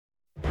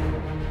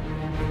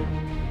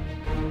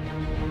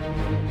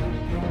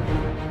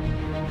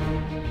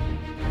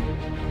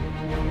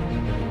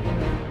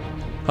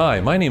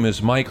Hi, my name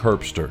is Mike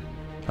Herbster.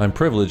 I'm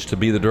privileged to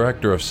be the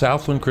director of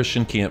Southland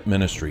Christian Camp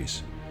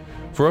Ministries.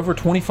 For over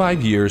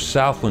 25 years,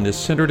 Southland has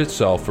centered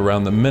itself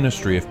around the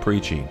ministry of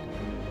preaching.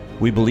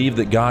 We believe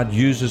that God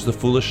uses the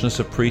foolishness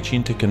of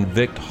preaching to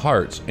convict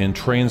hearts and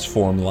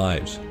transform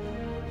lives.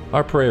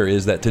 Our prayer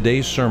is that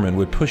today's sermon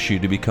would push you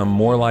to become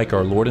more like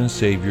our Lord and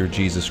Savior,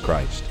 Jesus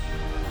Christ.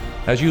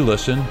 As you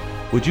listen,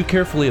 would you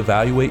carefully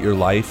evaluate your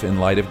life in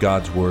light of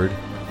God's Word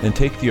and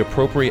take the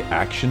appropriate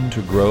action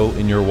to grow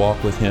in your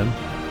walk with Him?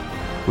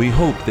 We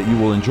hope that you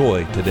will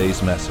enjoy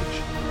today's message.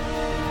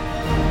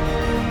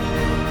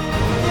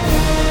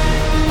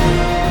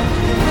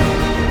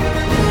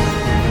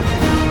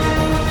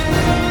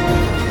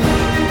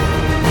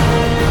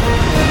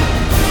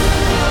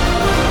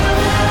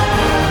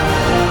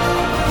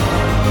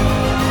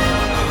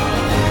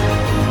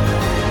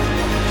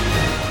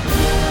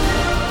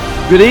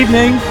 Good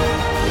evening.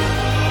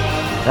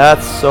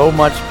 That's so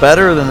much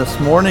better than this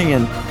morning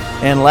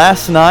and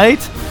last night.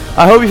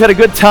 I hope you've had a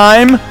good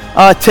time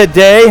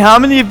today. How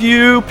many of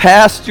you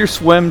passed your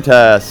swim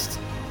test?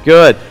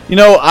 Good. You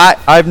know,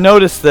 I've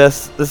noticed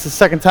this. This is the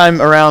second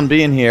time around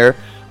being here.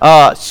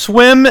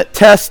 Swim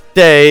test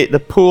day, the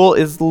pool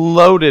is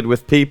loaded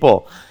with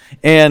people.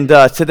 And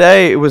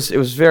today it was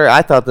very,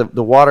 I thought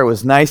the water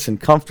was nice and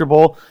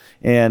comfortable,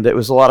 and it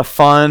was a lot of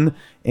fun.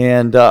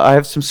 And I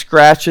have some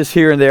scratches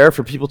here and there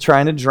for people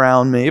trying to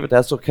drown me, but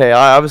that's okay.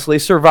 I obviously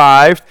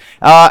survived.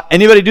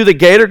 Anybody do the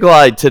gator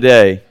glide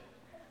today?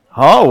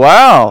 Oh,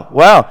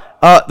 wow.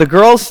 The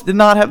girls did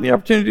not have the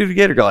opportunity to do the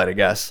gator glide, I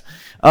guess.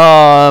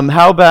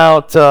 How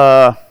about,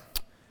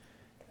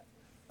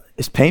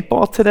 is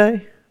paintball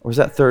today? Or is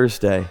that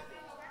Thursday?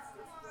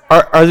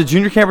 Are the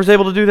junior campers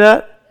able to do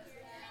that?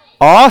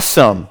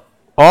 Awesome.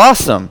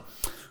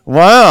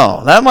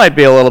 Wow, that might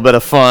be a little bit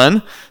of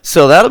fun.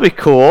 So that'll be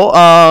cool.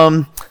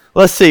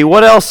 Let's see.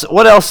 What else?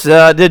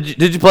 Did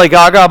you play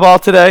Gaga ball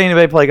today?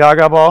 Anybody play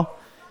Gaga ball?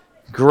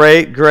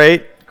 Great.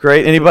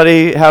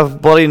 Anybody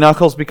have bloody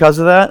knuckles because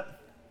of that?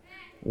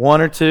 One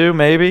or two,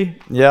 maybe?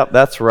 Yep,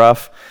 that's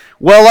rough.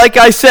 Well, like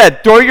I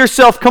said, throw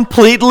yourself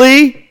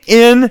completely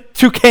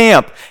into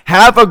camp.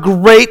 Have a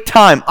great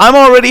time. I'm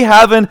already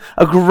having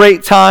a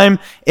great time,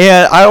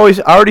 and I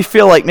already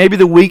feel like maybe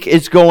the week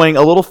is going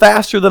a little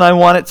faster than I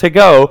want it to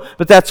go,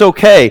 but that's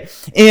okay.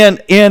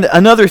 And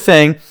another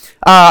thing,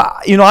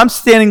 I'm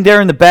standing there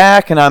in the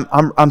back, and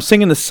I'm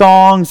singing the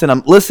songs, and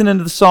I'm listening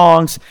to the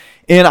songs,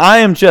 and I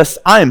am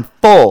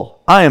full.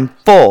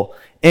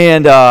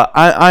 And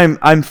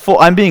I'm full.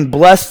 I'm being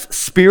blessed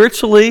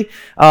spiritually.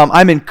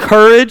 I'm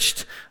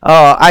encouraged.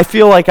 I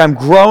feel like I'm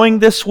growing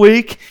this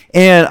week,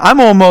 and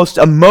I'm almost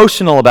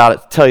emotional about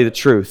it, to tell you the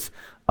truth.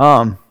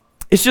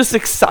 It's just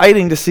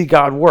exciting to see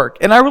God work,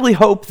 and I really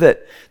hope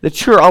that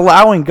you're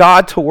allowing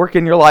God to work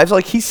in your lives.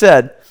 Like he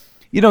said,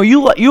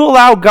 you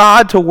allow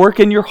God to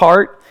work in your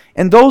heart,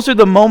 and those are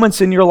the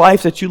moments in your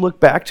life that you look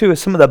back to as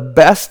some of the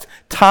best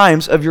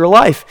times of your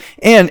life.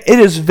 And it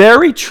is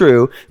very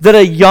true that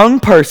a young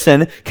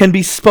person can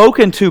be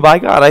spoken to by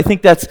God. I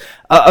think that's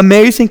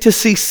amazing to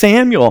see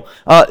Samuel,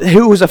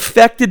 who was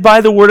affected by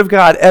the Word of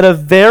God at a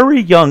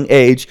very young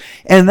age,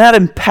 and that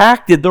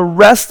impacted the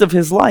rest of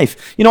his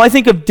life. I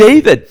think of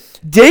David.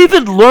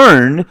 David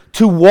learned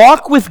to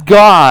walk with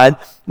God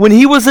when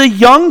he was a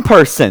young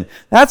person.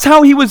 That's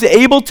how he was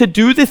able to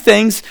do the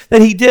things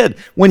that he did.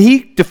 When he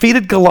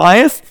defeated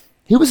Goliath,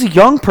 he was a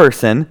young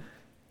person,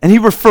 and he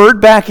referred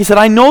back. He said,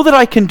 I know that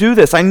I can do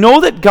this. I know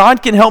that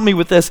God can help me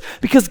with this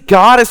because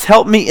God has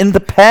helped me in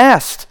the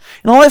past.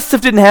 And all that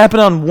stuff didn't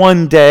happen on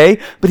one day,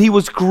 but he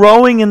was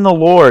growing in the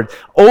Lord.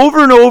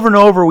 Over and over and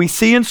over, we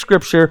see in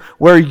Scripture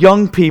where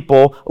young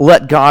people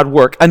let God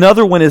work.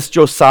 Another one is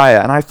Josiah,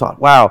 and I thought,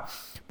 wow.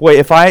 Boy,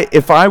 if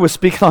I was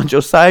speaking on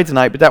Josiah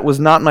tonight, but that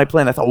was not my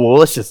plan, I thought,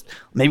 well,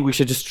 maybe we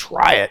should just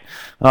try it.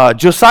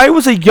 Josiah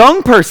was a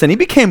young person. He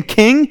became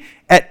king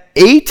at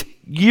 8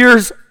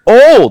 years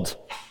old.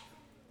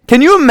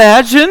 Can you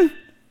imagine?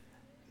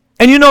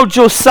 And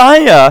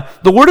Josiah,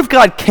 the Word of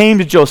God came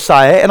to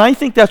Josiah, and I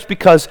think that's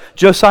because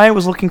Josiah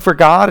was looking for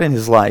God in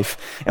his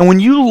life. And when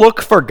you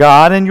look for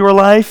God in your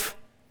life,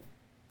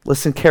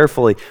 listen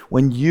carefully,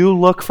 when you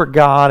look for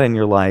God in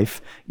your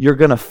life, you're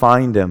going to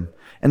find Him.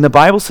 And the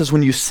Bible says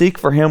when you seek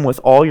for Him with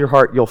all your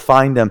heart, you'll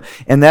find Him.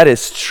 And that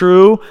is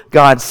true.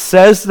 God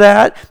says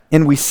that,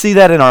 and we see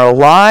that in our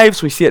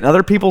lives. We see it in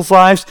other people's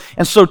lives.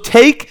 And so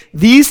take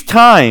these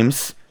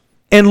times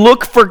and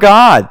look for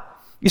God.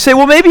 You say,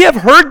 well, maybe I've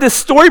heard this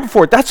story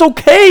before. That's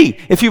okay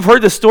if you've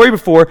heard this story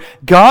before.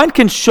 God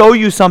can show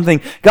you something.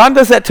 God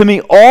does that to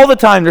me all the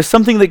time. There's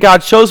something that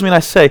God shows me, and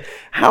I say,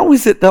 how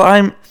is it that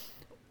I'm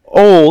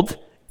old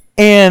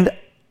and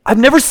I've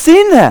never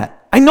seen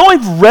that? I know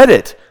I've read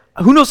it.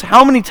 Who knows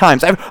how many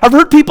times. I've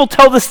heard people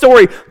tell the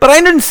story, but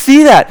I didn't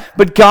see that.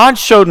 But God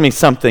showed me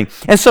something.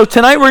 And so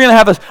tonight we're going to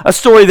have a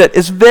story that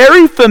is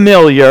very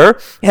familiar.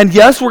 And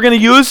yes, we're going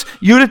to use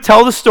you to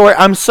tell the story.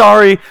 I'm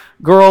sorry,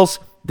 girls.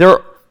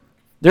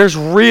 There's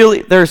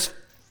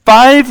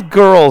 5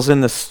 girls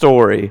in the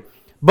story,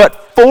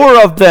 but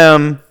 4 of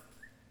them,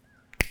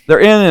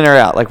 they're in and they're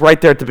out, like right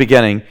there at the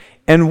beginning.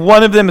 and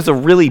one of them is a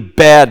really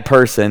bad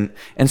person.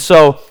 And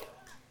so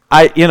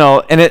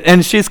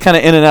and she's kind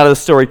of in and out of the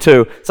story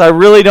too. So I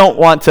really don't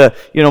want to,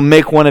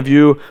 make one of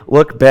you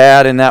look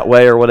bad in that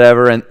way or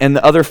whatever. And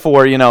the other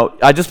four,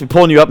 I'd just be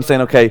pulling you up and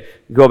saying, okay,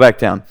 go back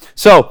down.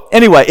 So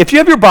anyway, if you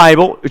have your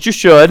Bible, which you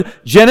should,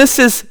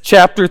 Genesis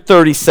chapter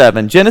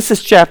 37.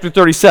 Genesis chapter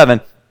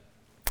 37.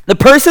 The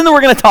person that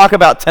we're going to talk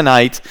about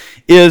tonight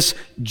is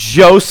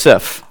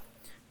Joseph.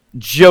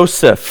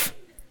 Joseph.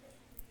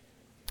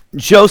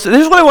 This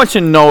is what I want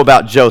you to know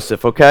about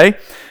Joseph, okay?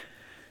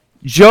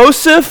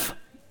 Joseph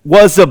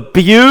was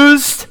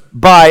abused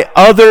by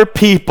other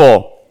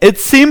people. It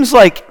seems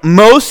like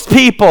most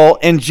people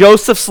in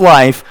Joseph's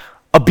life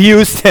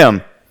abused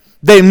him.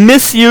 They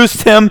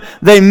misused him.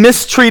 They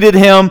mistreated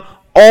him.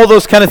 All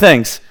those kind of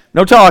things.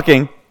 No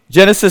talking.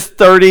 Genesis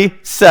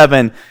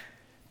 37.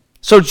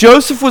 So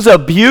Joseph was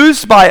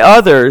abused by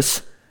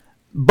others,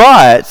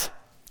 but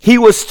he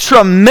was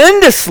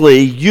tremendously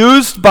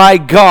used by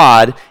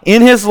God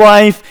in his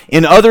life,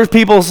 in other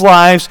people's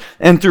lives,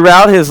 and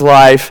throughout his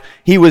life.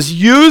 He was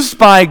used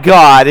by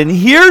God, and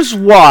here's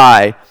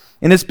why.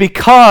 And it's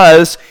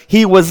because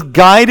he was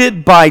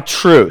guided by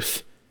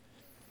truth.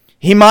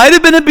 He might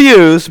have been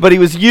abused, but he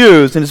was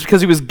used, and it's because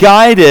he was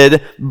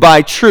guided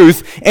by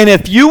truth. And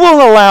if you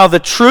will allow the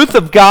truth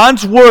of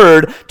God's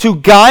word to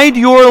guide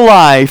your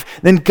life,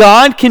 then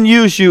God can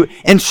use you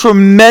in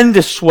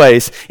tremendous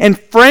ways. And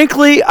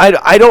frankly,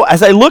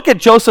 as I look at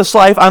Joseph's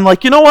life, I'm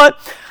like, you know what?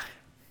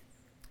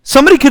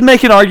 Somebody could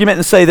make an argument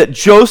and say that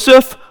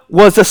Joseph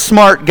was a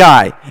smart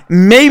guy.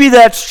 Maybe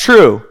that's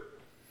true.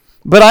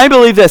 But I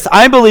believe this.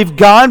 I believe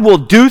God will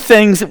do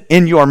things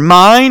in your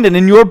mind and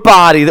in your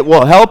body that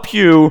will help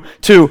you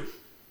to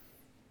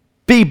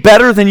be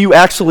better than you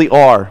actually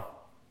are.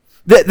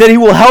 That he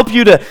will help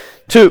you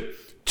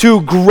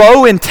to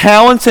grow in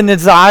talents and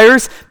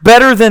desires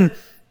better than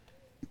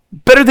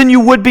you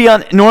would be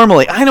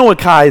normally. I know a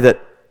guy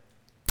that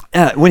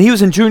when he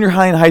was in junior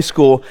high and high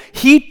school,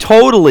 he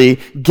totally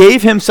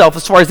gave himself,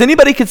 as far as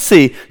anybody could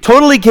see,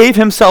 totally gave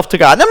himself to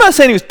God. And I'm not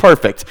saying he was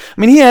perfect. I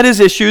mean, he had his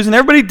issues, and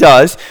everybody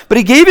does, but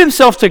he gave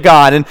himself to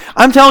God. And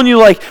I'm telling you,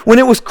 like, when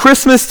it was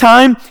Christmas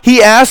time,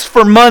 he asked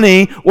for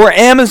money or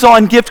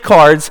Amazon gift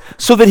cards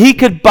so that he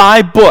could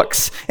buy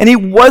books. And he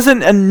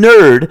wasn't a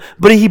nerd,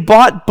 but he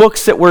bought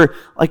books that were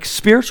like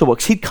spiritual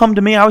books. He'd come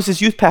to me, I was his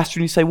youth pastor,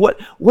 and he'd say, what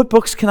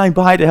books can I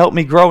buy to help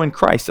me grow in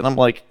Christ? And I'm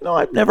like, no,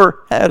 I've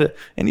never had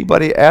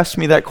anybody ask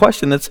me that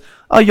question. That's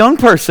a young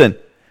person.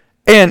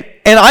 And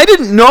I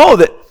didn't know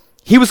that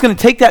he was going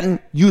to take that and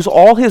use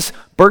all his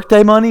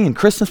birthday money and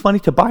Christmas money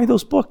to buy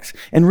those books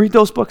and read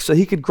those books so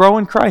he could grow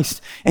in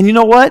Christ. And you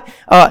know what?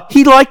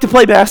 He liked to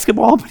play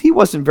basketball, but he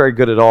wasn't very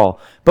good at all.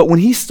 But when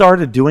he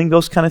started doing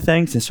those kind of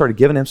things and started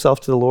giving himself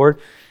to the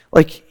Lord,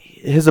 like,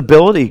 his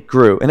ability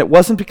grew. And it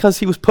wasn't because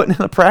he was putting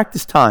in a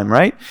practice time,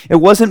 right? It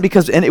wasn't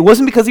because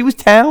he was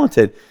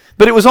talented.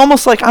 But it was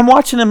almost like I'm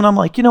watching him and I'm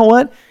like, you know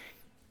what?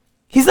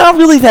 He's not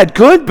really that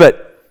good,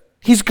 but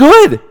he's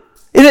good.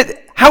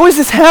 How is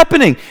this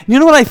happening? You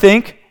know what I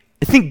think?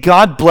 I think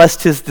God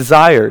blessed his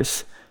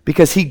desires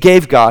because he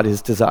gave God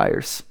his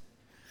desires.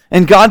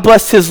 And God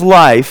blessed his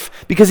life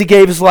because he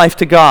gave his life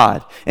to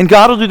God. And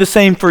God will do the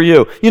same for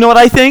you. You know what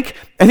I think?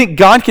 I think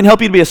God can help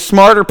you to be a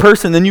smarter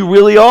person than you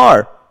really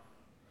are.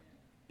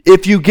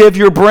 If you give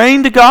your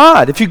brain to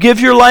God, if you give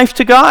your life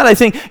to God, I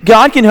think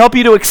God can help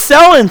you to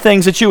excel in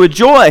things that you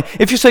enjoy.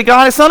 If you say,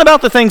 God, it's not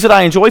about the things that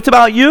I enjoy, it's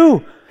about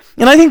you.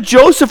 And I think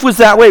Joseph was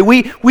that way.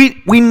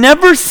 We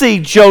never see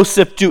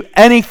Joseph do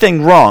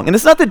anything wrong. And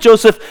it's not that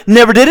Joseph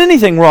never did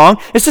anything wrong.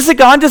 It's just that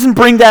God doesn't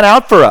bring that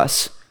out for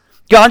us.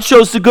 God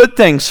shows the good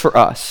things for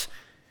us.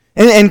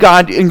 And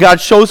God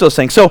shows those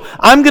things. So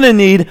I'm going to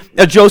need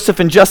a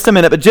Joseph in just a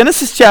minute. But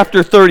Genesis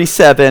chapter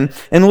 37,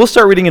 and we'll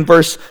start reading in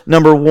verse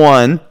number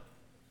 1.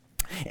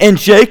 And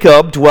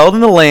Jacob dwelled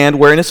in the land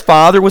wherein his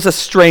father was a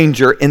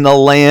stranger in the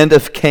land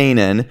of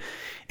Canaan.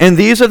 And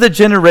these are the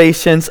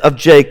generations of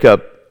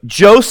Jacob.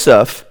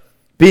 Joseph,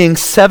 being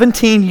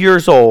 17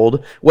 years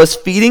old, was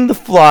feeding the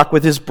flock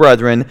with his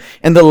brethren,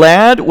 and the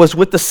lad was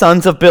with the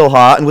sons of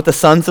Bilhah and with the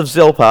sons of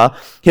Zilpah,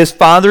 his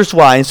father's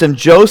wives, and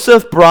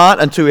Joseph brought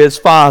unto his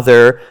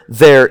father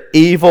their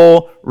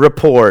evil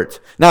report.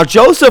 Now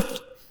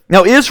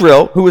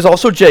Israel, who was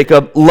also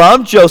Jacob,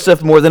 loved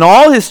Joseph more than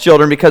all his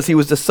children because he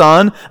was the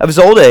son of his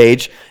old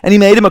age, and he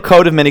made him a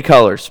coat of many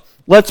colors.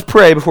 Let's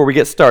pray before we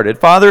get started.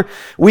 Father,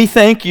 we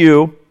thank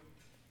you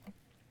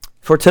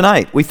for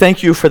tonight. We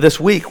thank you for this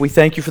week. We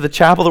thank you for the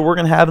chapel that we're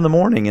going to have in the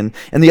morning and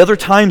the other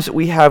times that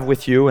we have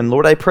with you. And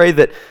Lord, I pray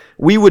that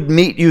we would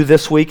meet you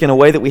this week in a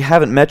way that we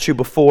haven't met you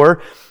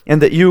before,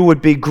 and that you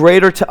would be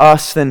greater to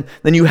us than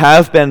you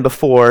have been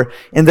before,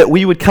 and that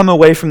we would come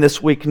away from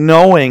this week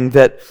knowing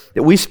that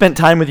we spent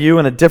time with you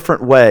in a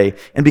different way.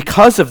 And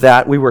because of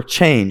that, we were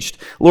changed.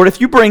 Lord,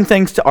 if you bring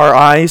things to our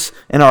eyes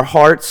and our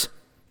hearts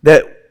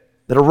that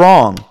are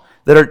wrong,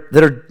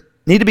 that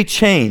need to be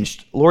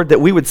changed, Lord,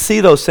 that we would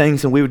see those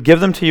things and we would give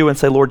them to you and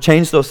say, Lord,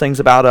 change those things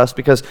about us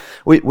because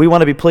we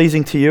want to be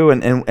pleasing to you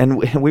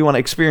and we want to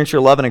experience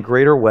your love in a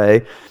greater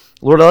way.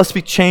 Lord, let us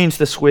be changed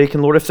this week.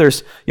 And Lord, if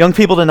there's young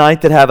people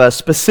tonight that have a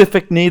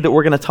specific need that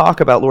we're going to talk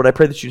about, Lord, I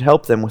pray that you'd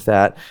help them with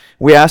that.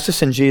 We ask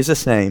this in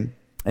Jesus' name.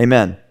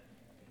 Amen.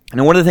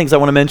 And one of the things I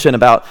want to mention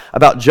about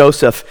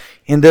Joseph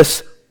in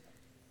this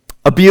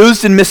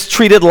abused and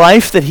mistreated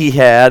life that he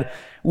had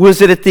was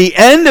that at the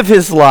end of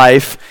his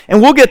life,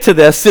 and we'll get to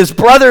this, his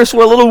brothers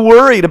were a little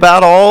worried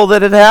about all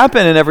that had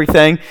happened and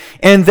everything,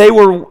 and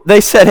they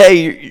said,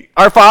 hey,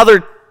 our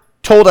father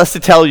told us to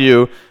tell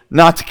you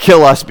not to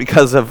kill us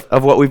because of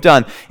what we've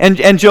done.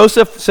 And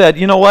Joseph said,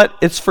 you know what?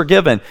 It's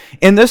forgiven.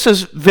 And this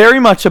is very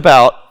much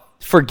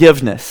about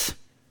forgiveness.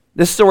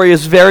 This story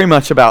is very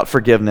much about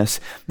forgiveness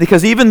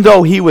because even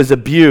though he was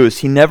abused,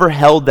 he never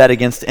held that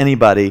against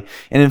anybody.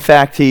 And in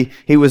fact, he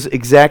was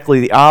exactly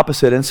the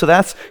opposite. And so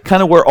that's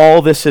kind of where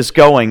all this is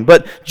going.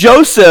 But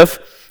Joseph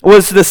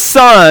was the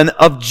son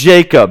of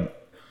Jacob,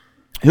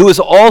 who is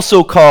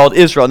also called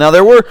Israel. Now,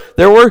 there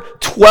were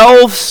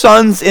 12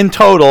 sons in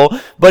total,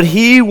 but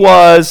he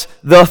was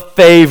the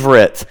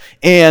favorite.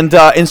 And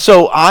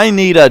so I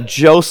need a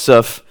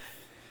Joseph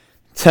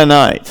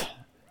tonight.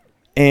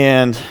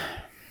 And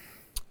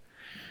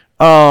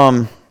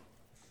yeah,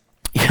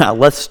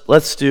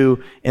 let's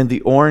do in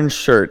the orange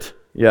shirt.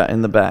 Yeah,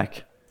 in the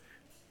back.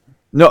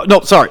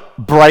 No, sorry.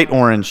 Bright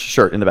orange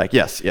shirt in the back.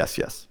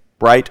 Yes.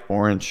 Bright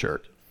orange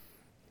shirt.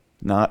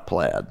 Not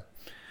plaid.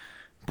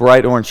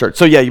 Bright orange shirt.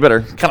 So yeah, you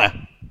better kind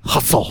of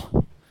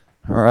hustle.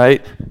 All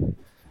right?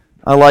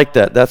 I like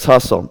that. That's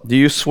hustle. Do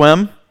you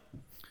swim?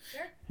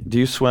 Sure. Do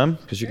you swim?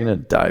 Because you're going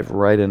to dive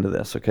right into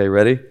this. Okay,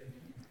 ready?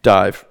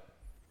 Dive.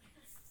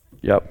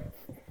 Yep.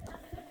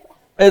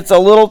 It's a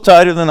little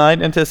tighter than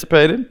I'd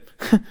anticipated.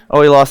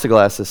 Oh, he lost the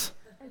glasses.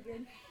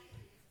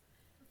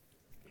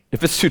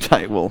 If it's too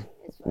tight, we'll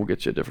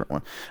get you a different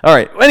one. All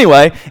right.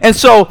 Anyway, and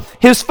so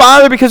his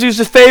father, because he was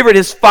his favorite,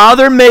 his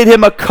father made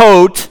him a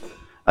coat,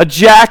 a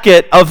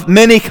jacket of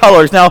many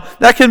colors. Now,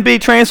 that can be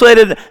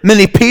translated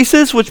many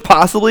pieces, which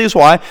possibly is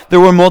why there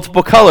were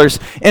multiple colors.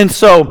 And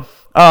so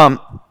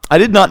I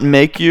did not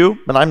make you,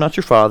 but I'm not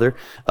your father,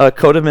 a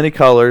coat of many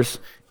colors,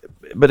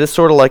 but it's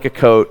sort of like a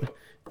coat.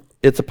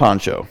 It's a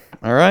poncho.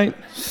 All right?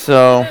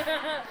 So,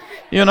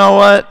 you know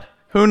what?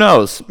 Who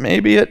knows?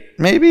 Maybe it,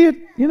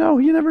 you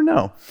never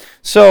know.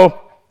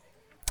 So,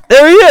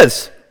 there he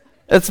is.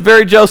 It's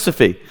very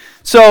Josephy.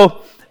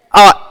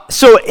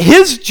 So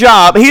his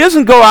job, he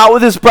doesn't go out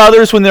with his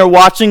brothers when they're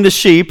watching the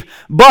sheep,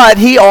 but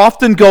he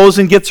often goes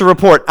and gets a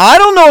report. I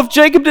don't know if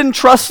Jacob didn't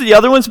trust the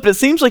other ones, but it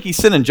seems like he's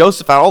sending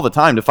Joseph out all the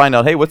time to find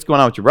out, hey, what's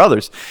going on with your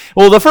brothers?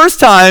 Well, the first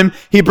time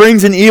he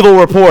brings an evil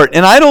report,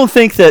 and I don't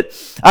think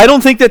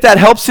that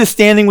helps his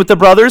standing with the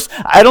brothers.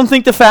 I don't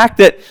think the fact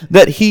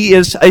that he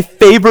is a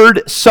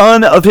favored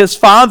son of his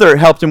father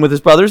helped him with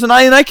his brothers, and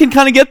I can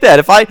kind of get that.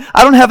 If I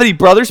don't have any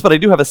brothers, but I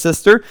do have a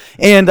sister,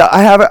 and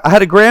I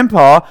had a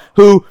grandpa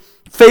who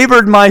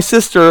favored my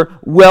sister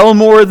well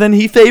more than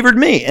he favored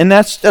me, and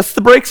that's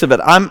the breaks of it.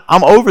 I'm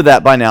over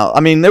that by now.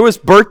 I mean, there was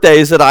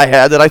birthdays that I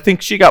had that I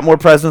think she got more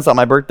presents on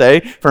my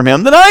birthday from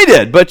him than I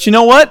did, but you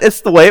know what?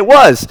 It's the way it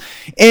was.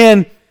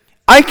 And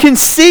I can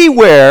see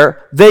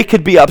where they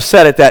could be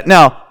upset at that.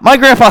 Now, my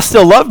grandpa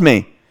still loved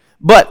me,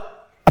 but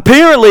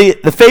apparently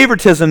the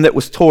favoritism that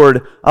was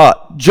toward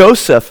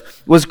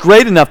Joseph was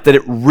great enough that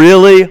it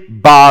really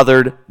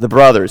bothered the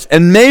brothers.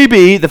 And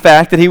maybe the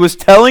fact that he was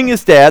telling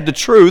his dad the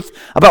truth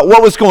about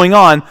what was going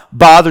on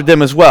bothered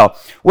them as well.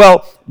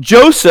 Well,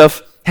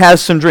 Joseph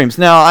has some dreams.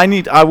 Now,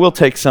 I will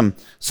take some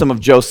of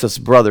Joseph's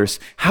brothers.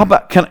 How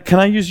about, can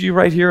I use you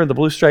right here in the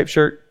blue striped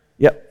shirt?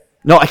 Yep.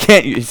 No, I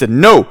can't. He said,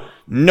 no.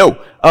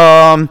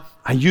 I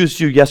used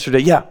you yesterday.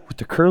 Yeah, with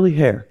the curly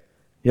hair.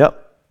 Yep.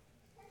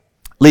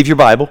 Leave your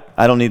Bible.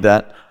 I don't need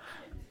that.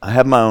 I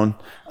have my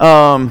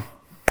own.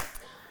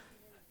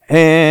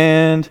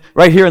 And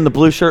right here in the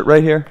blue shirt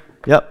right here.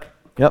 Yep.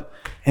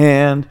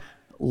 And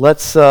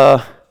let's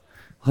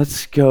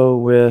go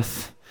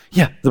with,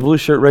 the blue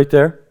shirt right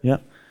there.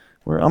 Yep.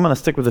 I'm going to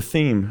stick with the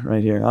theme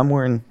right here. I'm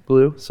wearing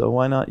blue, so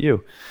why not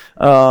you?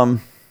 How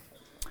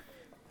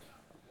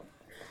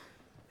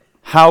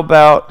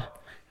about,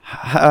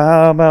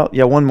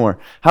 one more.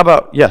 How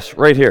about, yes,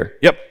 right here.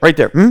 Yep, right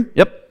there.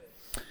 Yep.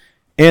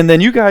 And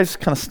then you guys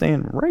kind of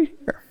stand right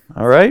here,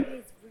 all right?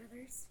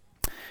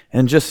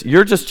 And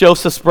you're just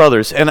Joseph's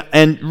brothers.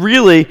 And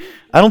really,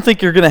 I don't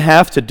think you're going to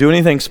have to do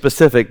anything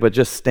specific, but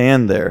just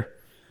stand there,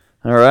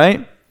 all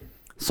right?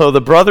 So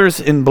the brothers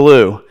in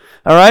blue,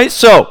 all right?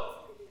 So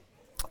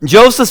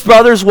Joseph's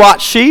brothers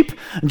watch sheep.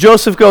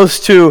 Joseph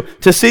goes to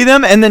see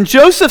them, and then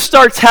Joseph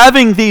starts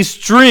having these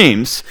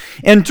dreams.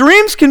 And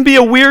dreams can be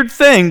a weird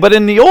thing, but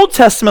in the Old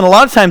Testament, a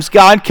lot of times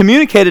God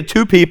communicated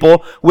to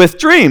people with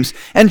dreams.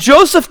 And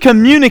Joseph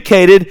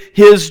communicated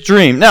his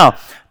dream. Now,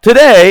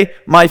 today,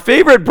 my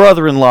favorite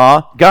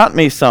brother-in-law got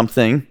me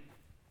something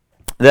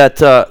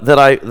that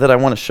I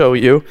want to show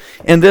you,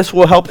 and this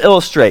will help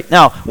illustrate.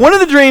 Now, one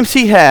of the dreams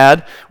he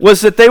had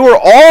was that they were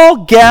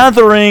all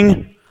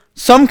gathering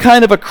some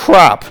kind of a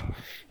crop.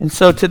 And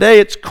so today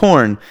it's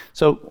corn.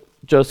 So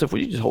Joseph, will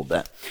you just hold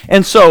that?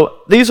 And so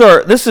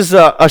this is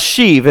a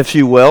sheave, if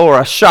you will, or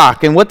a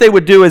shock. And what they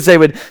would do is they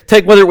would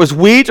take, whether it was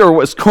wheat or it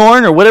was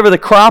corn or whatever the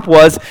crop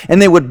was,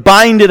 and they would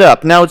bind it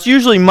up. Now, it's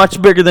usually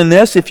much bigger than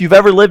this. If you've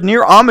ever lived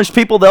near Amish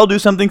people, they'll do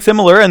something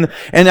similar. And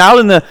out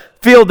in the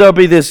field, there'll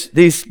be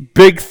these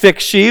big, thick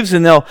sheaves,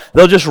 and they'll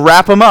just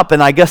wrap them up.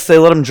 And I guess they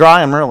let them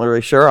dry. I'm not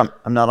really sure.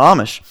 I'm not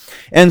Amish.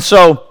 And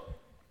so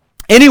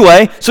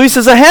anyway, so he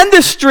says, I had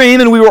this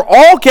stream, and we were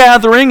all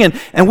gathering,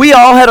 and we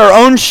all had our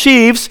own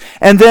sheaves,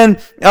 and then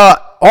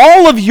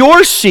all of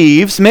your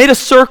sheaves made a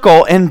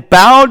circle and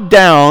bowed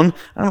down.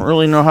 I don't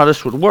really know how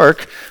this would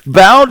work.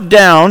 Bowed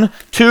down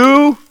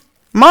to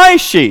my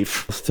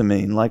sheaf. To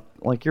mean like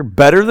you're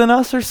better than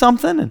us or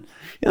something?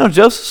 And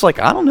Joseph's like,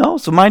 I don't know.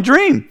 It's my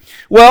dream.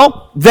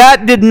 Well,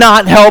 that did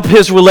not help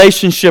his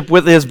relationship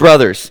with his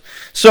brothers.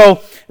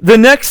 So the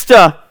next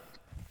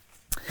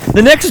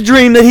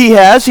dream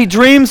that he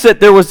dreams that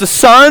there was the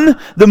sun,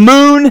 the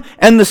moon,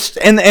 and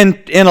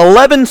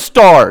 11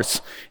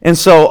 stars. And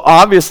so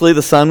obviously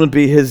the sun would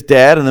be his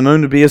dad, and the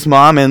moon would be his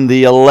mom, and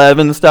the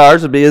 11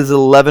 stars would be his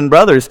 11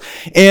 brothers.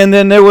 And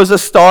then there was a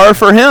star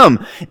for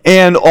him.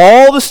 And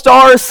all the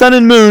stars, sun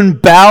and moon,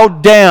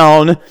 bowed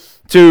down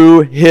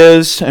to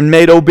his, and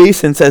made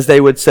obeisance, as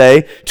they would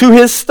say, to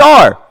his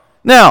star.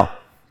 Now,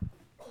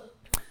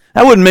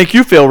 that wouldn't make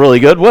you feel really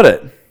good, would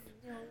it?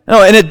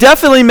 No, and it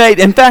definitely made,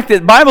 in fact, the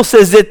Bible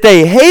says that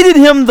they hated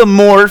him the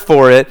more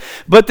for it,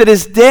 but that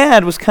his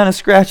dad was kind of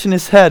scratching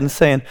his head and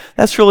saying,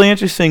 that's really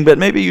interesting, but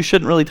maybe you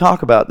shouldn't really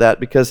talk about that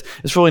because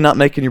it's really not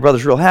making your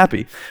brothers real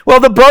happy. Well,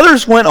 the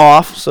brothers went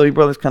off, so your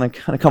brothers kind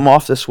of come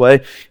off this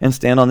way and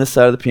stand on this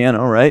side of the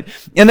piano, right?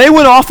 And they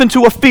went off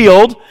into a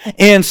field,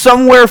 and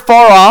somewhere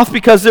far off,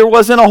 because there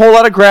wasn't a whole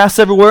lot of grass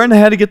everywhere, and they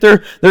had to get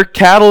their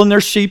cattle and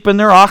their sheep and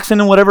their oxen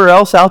and whatever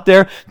else out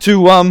there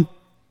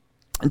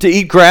to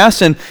eat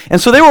grass, and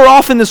so they were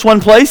off in this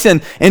one place,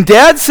 and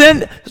Dad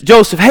sent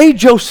Joseph, hey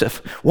Joseph,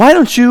 why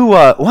don't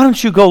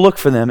you go look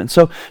for them? And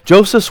so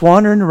Joseph's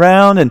wandering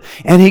around,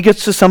 and he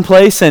gets to some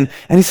place, and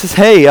he says,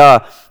 hey,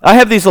 I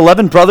have these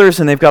 11 brothers,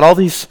 and they've got all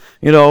these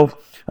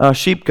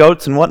sheep,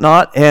 goats, and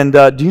whatnot, and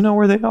do you know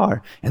where they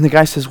are? And the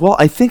guy says, well,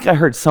 I think I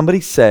heard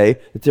somebody say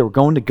that they were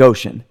going to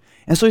Goshen.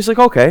 And so he's like,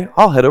 okay,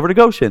 I'll head over to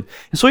Goshen.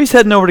 And so he's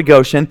heading over to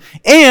Goshen.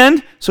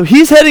 And so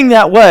he's heading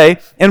that way.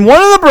 And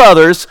one of the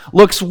brothers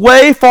looks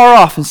way far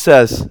off and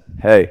says,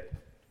 hey,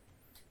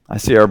 I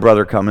see our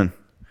brother coming.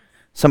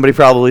 Somebody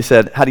probably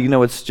said, how do you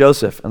know it's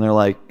Joseph? And they're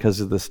like, because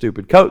of the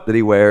stupid coat that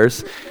he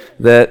wears,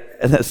 and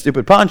that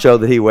stupid poncho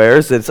that he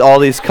wears, it's all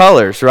these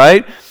colors,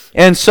 right?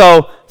 And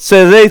so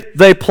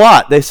they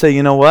plot. They say,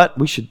 you know what?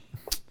 We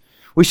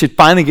should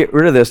finally get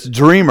rid of this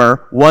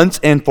dreamer once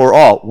and for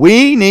all.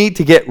 We need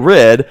to get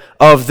rid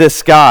of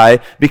this guy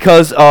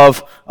because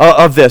of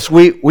this.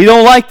 We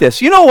don't like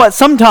this. You know what?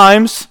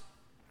 Sometimes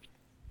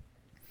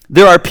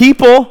there are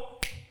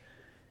people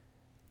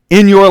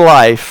in your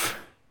life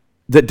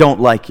that don't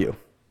like you.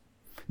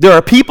 There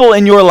are people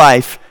in your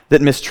life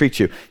that mistreat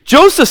you.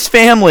 Joseph's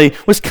family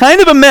was kind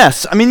of a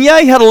mess. I mean,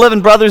 yeah, he had 11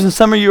 brothers, and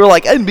some of you were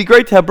like, it'd be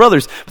great to have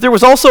brothers. But there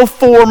was also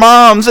 4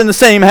 moms in the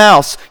same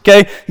house,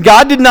 okay?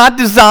 God did not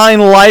design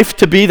life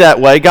to be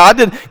that way. God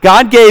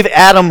gave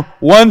Adam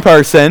one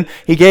person.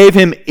 He gave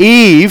him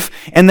Eve,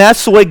 and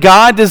that's the way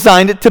God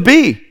designed it to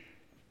be.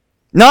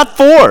 Not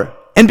 4.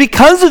 And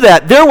because of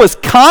that, there was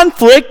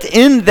conflict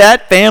in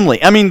that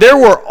family. I mean, there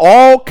were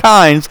all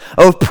kinds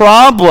of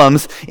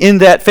problems in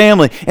that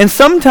family. And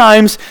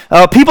sometimes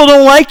people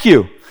don't like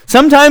you.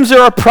 Sometimes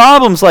there are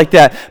problems like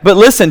that. But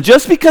listen,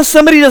 just because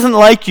somebody doesn't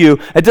like you,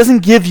 it doesn't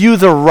give you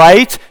the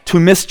right to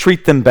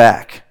mistreat them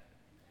back.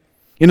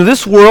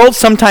 This world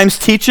sometimes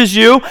teaches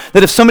you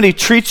that if somebody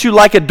treats you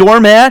like a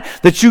doormat,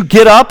 that you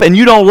get up and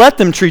you don't let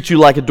them treat you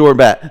like a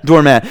doormat,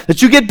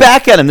 that you get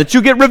back at them, that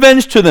you get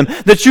revenge to them,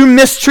 that you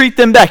mistreat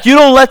them back. You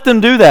don't let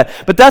them do that.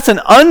 But that's an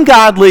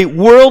ungodly,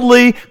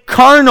 worldly,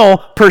 carnal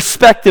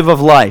perspective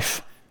of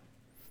life.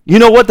 You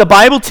know what the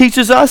Bible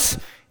teaches us?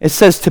 It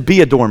says to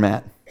be a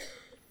doormat.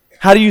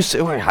 How do you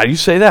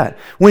say that?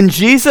 When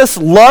Jesus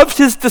loved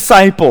his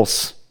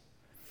disciples,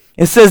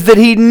 it says that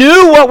he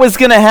knew what was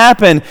going to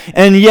happen,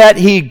 and yet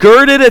he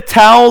girded a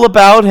towel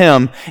about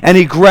him, and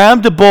he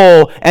grabbed a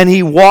bowl, and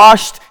he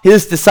washed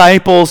his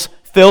disciples'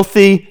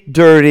 filthy,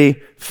 dirty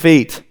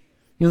feet.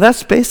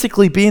 That's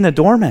basically being a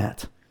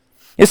doormat.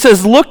 It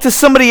says, look to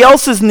somebody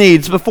else's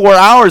needs before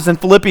ours in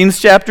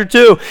Philippians chapter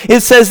 2.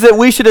 It says that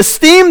we should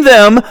esteem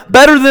them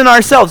better than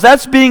ourselves.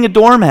 That's being a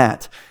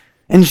doormat.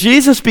 And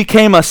Jesus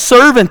became a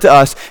servant to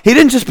us. He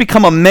didn't just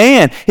become a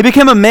man. He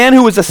became a man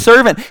who was a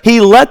servant. He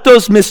let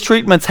those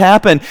mistreatments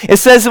happen. It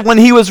says that when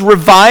he was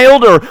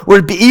reviled or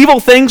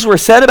evil things were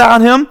said about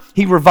him,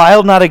 he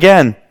reviled not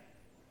again.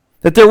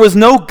 That there was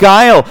no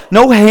guile,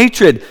 no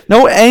hatred,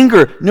 no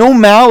anger, no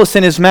malice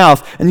in his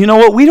mouth. And you know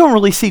what? We don't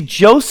really see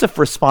Joseph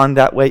respond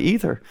that way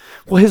either.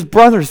 Well, his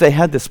brothers, they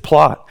had this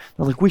plot.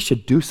 They're like, we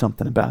should do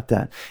something about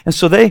that. And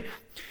so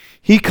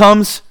he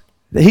comes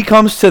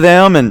to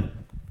them,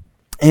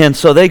 and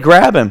so they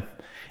grab him.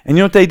 And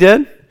you know what they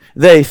did?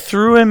 they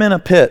threw him in a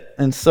pit.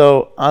 And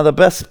so the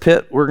best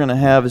pit we're going to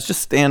have is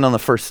just stand on the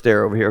first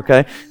stair over here,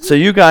 okay? So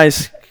you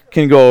guys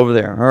can go over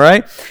there, all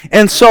right?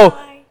 And so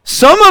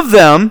some of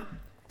them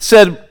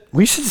said,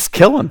 we should just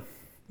kill him.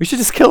 We should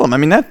just kill him. I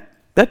mean,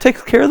 that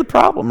takes care of the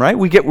problem, right?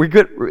 We get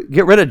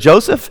rid of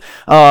Joseph.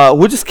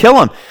 We'll just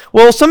kill him.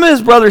 Well, some of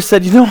his brothers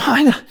said,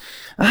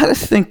 I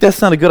just think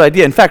that's not a good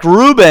idea. In fact,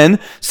 Reuben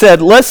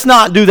said, let's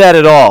not do that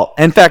at all.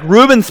 In fact,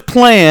 Reuben's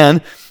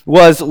plan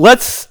was,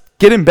 let's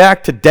get him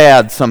back to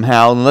dad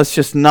somehow, and let's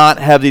just not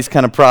have these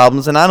kind of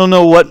problems. And I don't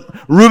know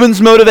what Reuben's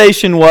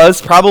motivation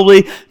was.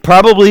 Probably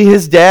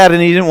his dad,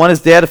 and he didn't want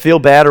his dad to feel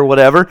bad or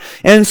whatever.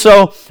 And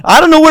so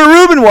I don't know where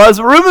Reuben was,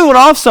 but Reuben went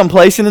off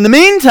someplace. And in the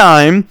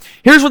meantime,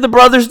 here's what the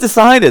brothers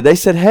decided. They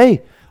said,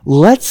 hey,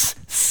 let's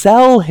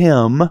sell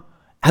him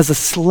as a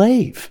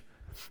slave.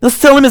 Let's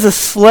sell him as a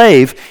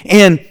slave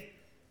and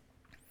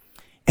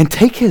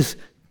take his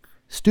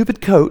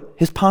stupid coat,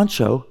 his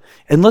poncho,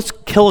 and let's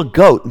kill a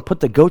goat and put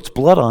the goat's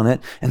blood on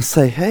it and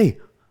say, hey,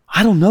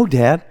 I don't know,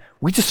 Dad.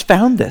 We just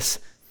found this.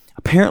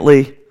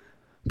 Apparently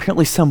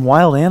some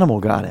wild animal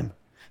got him.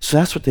 So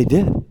that's what they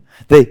did.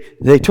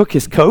 They took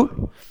his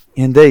coat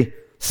and they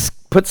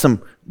put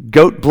some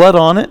goat blood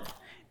on it.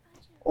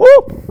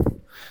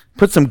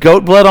 Put some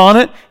goat blood on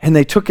it, and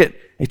they took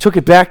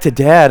it back to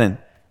Dad, and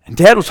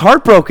Dad was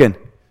heartbroken.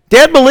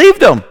 Dad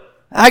believed him.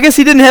 I guess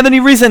he didn't have any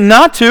reason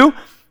not to.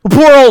 Well,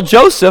 poor old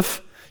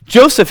Joseph,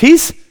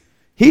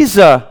 he's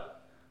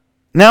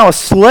now a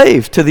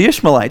slave to the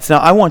Ishmaelites. Now,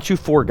 I want you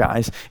four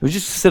guys, it was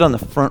just sit on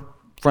the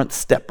front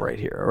step right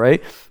here, all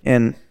right?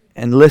 And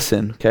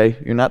listen, okay?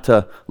 You're not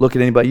to look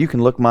at anybody. You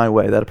can look my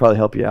way. That'll probably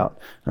help you out,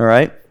 all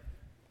right?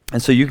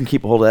 And so you can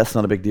keep a hold of that. It's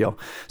not a big deal.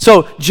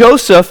 So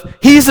Joseph,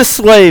 he's a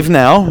slave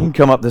now. You can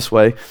come up this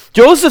way.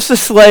 Joseph's a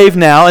slave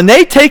now, and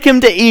they take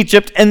him to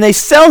Egypt, and they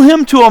sell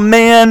him to a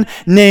man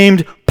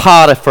named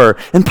Potiphar.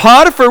 And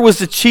Potiphar was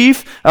the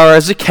chief, or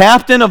as a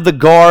captain of the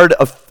guard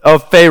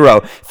of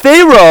Pharaoh.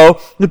 Pharaoh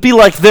would be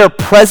like their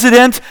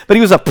president, but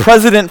he was a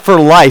president for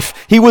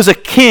life. He was a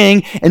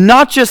king, and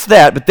not just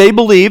that, but they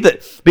believed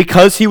that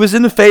because he was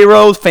in the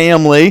Pharaoh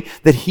family,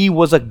 that he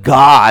was a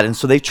god, and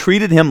so they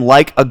treated him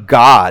like a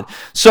god.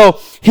 So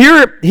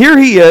here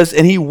he is,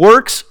 and he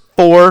works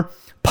for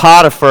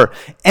Potiphar,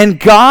 and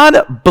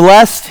God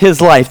blessed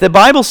his life. The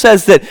Bible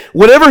says that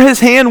whatever his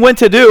hand went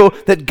to do,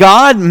 that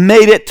God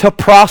made it to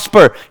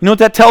prosper. You know what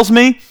that tells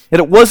me? That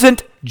it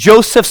wasn't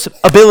Joseph's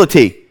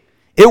ability.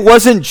 It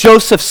wasn't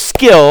Joseph's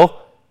skill.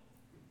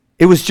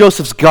 It was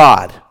Joseph's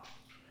God.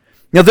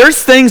 Now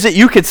there's things that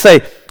you could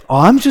say, oh,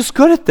 I'm just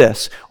good at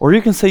this. Or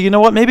you can say, you know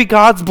what, maybe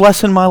God's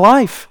blessing my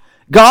life.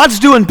 God's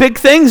doing big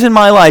things in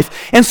my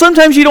life. And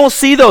sometimes you don't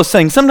see those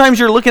things. Sometimes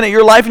you're looking at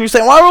your life and you're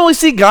saying, well, I don't really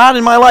see God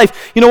in my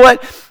life. You know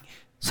what?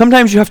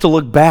 Sometimes you have to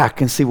look back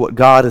and see what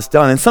God has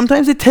done. And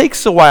sometimes it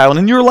takes a while. And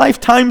in your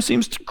lifetime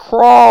seems to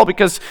crawl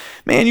because,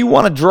 man, you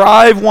want to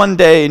drive one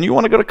day and you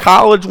want to go to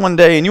college one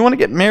day and you want to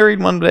get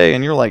married one day.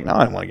 And you're like, no,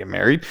 I don't want to get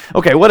married.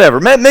 Okay, whatever.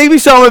 Maybe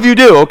some of you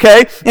do,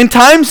 okay? And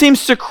time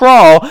seems to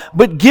crawl.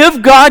 But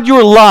give God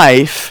your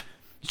life.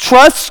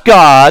 Trust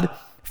God.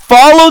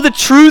 Follow the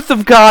truth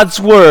of God's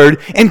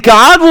word, and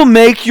God will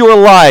make your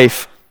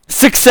life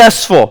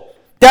successful.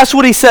 That's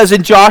what he says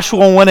in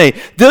Joshua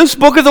 1:8. This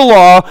book of the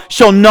law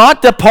shall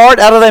not depart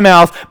out of thy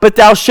mouth, but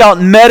thou shalt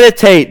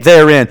meditate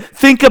therein.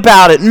 Think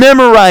about it,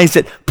 memorize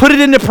it, put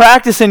it into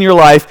practice in your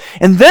life,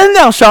 and then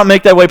thou shalt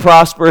make thy way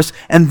prosperous,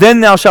 and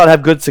then thou shalt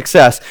have good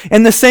success.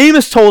 And the same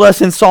is told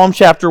us in Psalm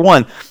chapter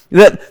 1.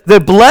 That the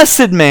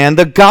blessed man,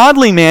 the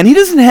godly man, he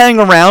doesn't hang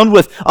around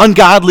with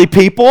ungodly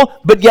people,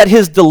 but yet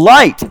his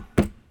delight,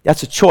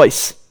 that's a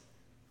choice,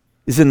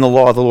 is in the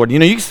law of the Lord. You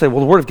know, you can say, well,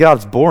 the word of God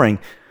is boring.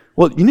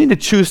 Well, you need to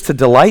choose to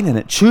delight in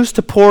it. Choose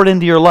to pour it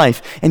into your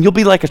life, and you'll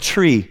be like a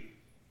tree.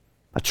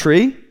 A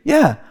tree?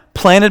 Yeah.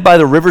 Planted by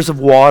the rivers of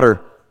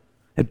water.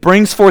 It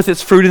brings forth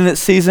its fruit in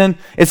its season.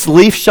 Its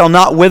leaf shall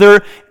not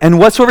wither, and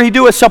whatsoever he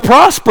doeth shall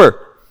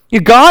prosper.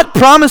 God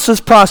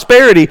promises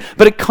prosperity,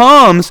 but it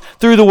comes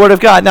through the word of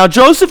God. Now,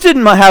 Joseph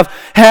didn't have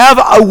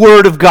a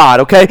word of God,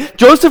 okay?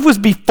 Joseph was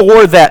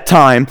before that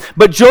time,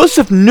 but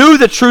Joseph knew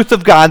the truth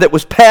of God that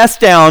was passed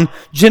down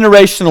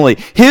generationally.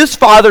 His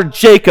father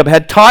Jacob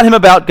had taught him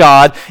about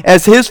God,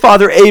 as his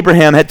father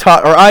Abraham had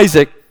taught, or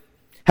Isaac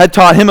had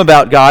taught him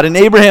about God, and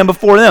Abraham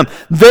before them.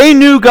 They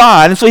knew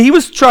God, and so he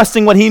was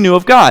trusting what he knew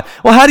of God.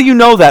 Well, how do you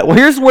know that? Well,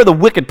 here's where the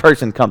wicked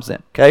person comes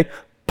in, okay?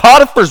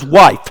 Potiphar's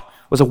wife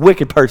was a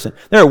wicked person.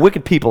 There are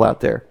wicked people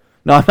out there.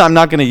 No, I'm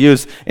not going to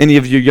use any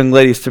of you young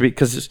ladies to be,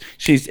 because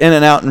she's in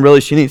and out, and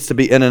really she needs to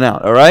be in and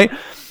out, all right?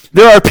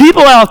 There are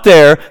people out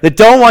there that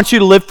don't want you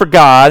to live for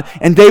God,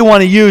 and they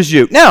want to use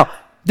you. Now,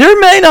 there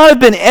may not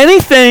have been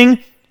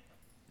anything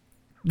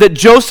that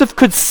Joseph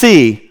could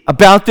see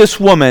about this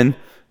woman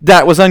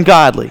that was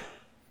ungodly.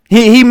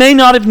 He may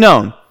not have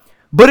known.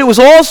 But it was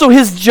also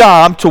his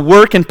job to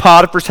work in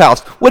Potiphar's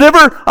house.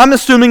 I'm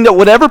assuming that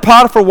whatever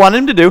Potiphar wanted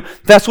him to do,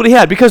 that's what he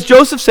had. Because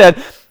Joseph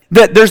said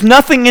that there's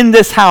nothing in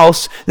this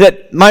house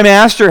that my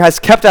master has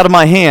kept out of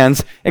my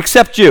hands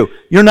except you.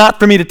 You're not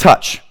for me to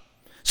touch.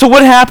 So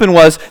what happened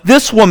was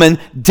this woman,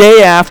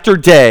 day after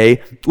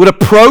day, would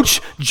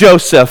approach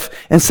Joseph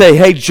and say,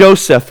 hey,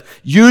 Joseph,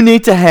 you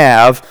need to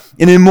have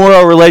an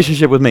immoral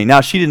relationship with me.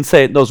 Now, she didn't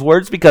say it in those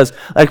words because,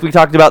 like we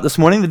talked about this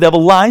morning, the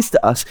devil lies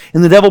to us,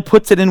 and the devil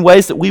puts it in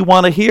ways that we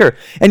want to hear.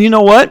 And you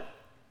know what?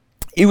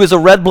 He was a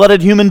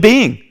red-blooded human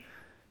being.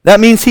 That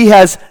means he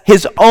has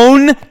his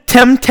own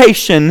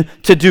temptation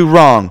to do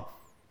wrong.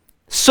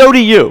 So do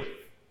you.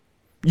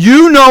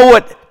 You know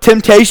what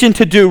temptation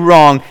to do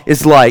wrong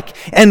is like.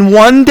 And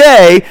one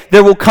day,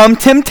 there will come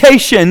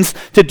temptations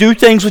to do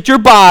things with your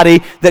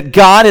body that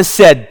God has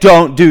said,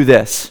 don't do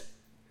this.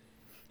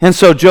 And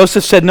so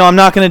Joseph said, no, I'm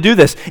not going to do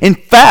this. In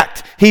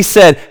fact, he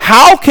said,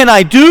 how can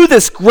I do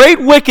this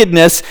great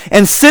wickedness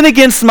and sin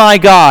against my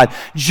God?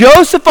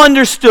 Joseph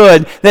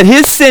understood that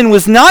his sin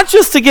was not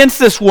just against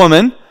this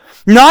woman,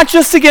 not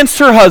just against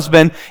her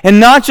husband, and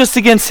not just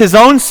against his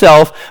own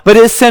self, but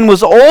his sin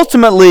was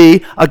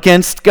ultimately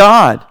against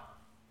God.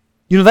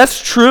 You know,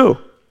 that's true.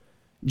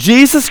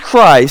 Jesus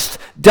Christ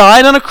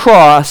died on a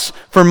cross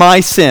for my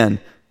sin.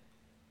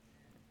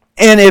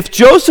 And if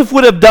Joseph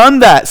would have done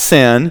that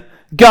sin,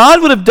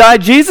 God would have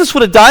died, Jesus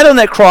would have died on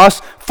that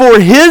cross for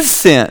his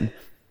sin.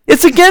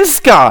 It's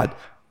against God.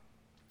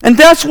 And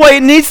that's why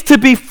it needs to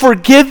be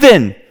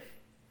forgiven.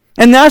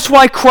 And that's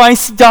why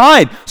Christ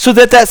died, so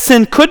that that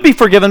sin could be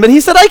forgiven. But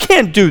he said, I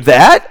can't do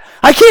that.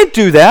 I can't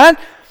do that.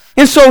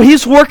 And so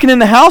he's working in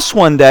the house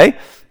one day.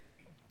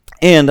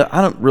 And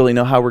I don't really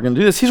know how we're going to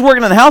do this. He's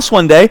working in the house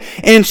one day,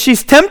 and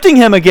she's tempting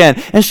him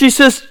again. And she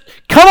says,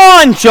 come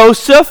on,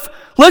 Joseph,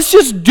 let's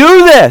just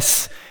do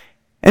this.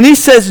 And he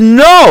says,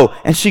 no.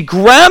 And she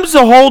grabs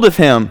a hold of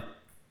him.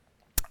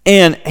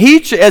 And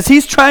as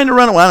he's trying to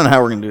run away, I don't know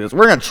how we're going to do this.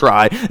 We're going to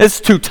try. It's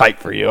too tight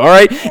for you, all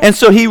right? And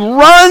so he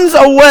runs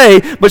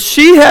away, but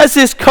she has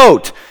his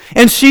coat.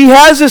 And she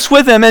has this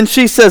with him, and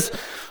she says,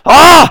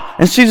 ah!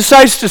 And she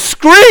decides to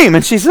scream,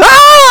 and she says,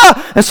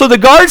 ah! And so the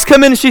guards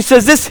come in, and she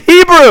says, this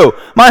Hebrew,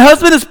 my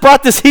husband has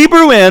brought this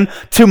Hebrew in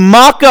to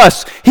mock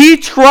us. He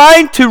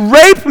tried to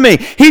rape me.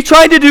 He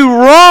tried to do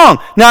wrong.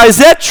 Now, is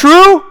that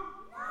true?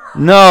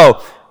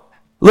 No.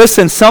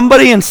 Listen,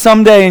 somebody and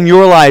someday in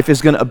your life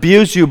is going to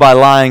abuse you by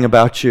lying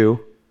about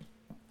you.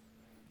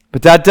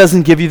 But that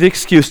doesn't give you the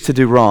excuse to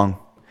do wrong.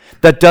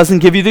 That doesn't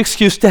give you the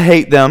excuse to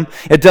hate them.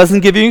 It doesn't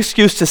give you an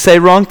excuse to say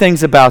wrong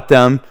things about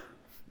them.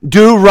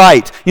 Do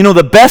right. You know,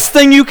 the best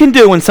thing you can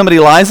do when somebody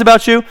lies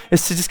about you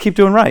is to just keep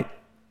doing right.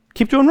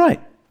 Keep doing right.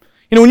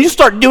 You know, when you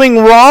start doing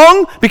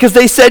wrong because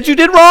they said you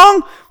did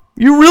wrong,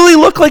 you really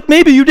look like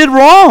maybe you did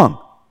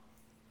wrong.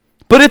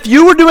 But if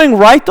you were doing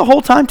right the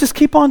whole time, just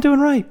keep on doing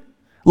right.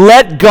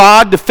 Let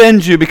God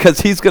defend you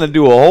because he's going to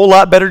do a whole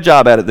lot better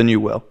job at it than you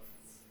will.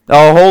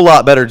 A whole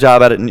lot better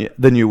job at it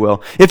than you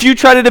will. If you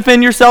try to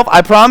defend yourself,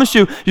 I promise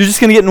you, you're just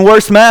going to get in a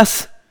worse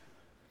mess.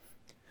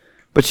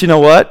 But you know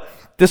what?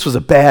 This was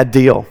a bad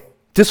deal.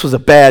 This was a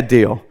bad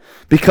deal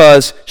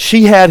because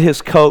she had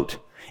his coat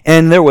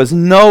and there was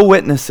no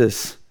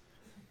witnesses.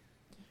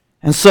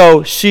 And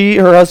so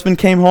her husband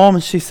came home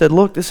and she said,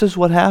 look, this is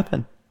what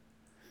happened.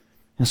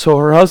 And so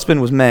her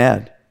husband was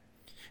mad.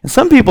 And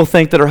some people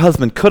think that her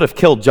husband could have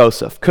killed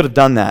Joseph, could have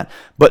done that,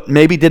 but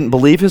maybe didn't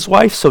believe his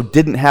wife, so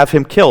didn't have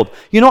him killed.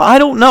 You know, I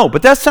don't know,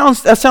 but that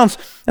sounds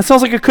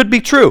like it could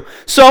be true.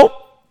 So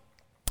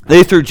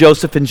they threw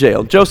Joseph in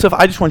jail. Joseph,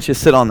 I just want you to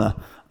sit on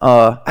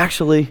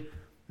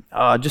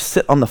just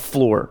sit on the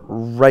floor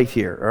right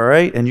here, all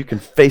right? And you can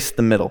face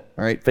the middle,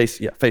 all right? Face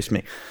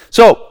me.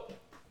 So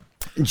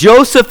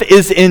Joseph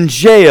is in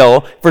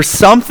jail for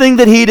something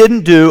that he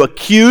didn't do,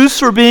 accused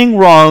for being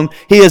wrong.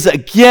 He is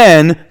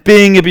again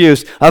being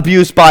abused.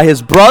 Abused by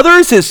his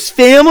brothers, his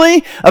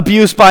family,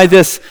 abused by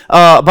this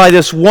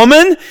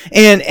woman,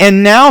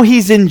 and now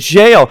he's in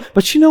jail.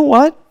 But you know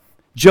what?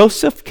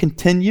 Joseph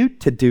continued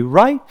to do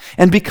right.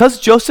 And because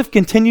Joseph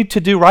continued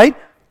to do right,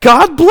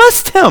 God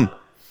blessed him.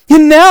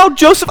 And now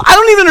Joseph, I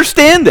don't even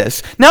understand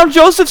this. Now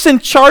Joseph's in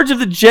charge of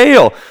the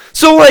jail.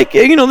 So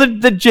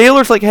the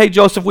jailer's like, hey,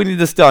 Joseph, we need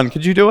this done.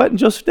 Could you do it? And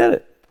Joseph did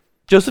it.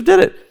 Joseph did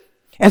it.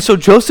 And so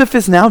Joseph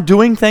is now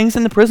doing things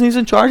in the prison. He's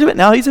in charge of it.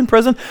 Now he's in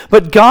prison.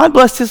 But God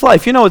blessed his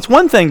life. You know, it's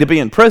one thing to be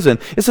in prison.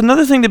 It's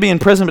another thing to be in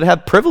prison but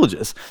have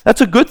privileges.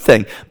 That's a good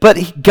thing.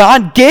 But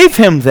God gave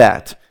him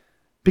that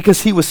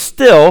because he was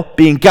still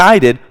being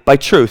guided by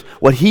truth.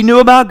 What he knew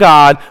about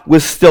God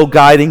was still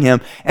guiding him.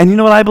 And you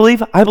know what I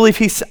believe? I believe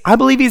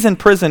he's in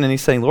prison and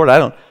he's saying, Lord,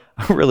 I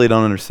really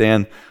don't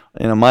understand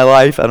my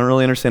life. I don't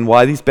really understand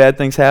why these bad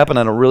things happen.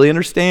 I don't really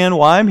understand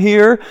why I'm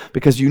here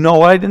because you know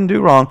what I didn't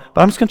do wrong,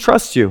 but I'm just going to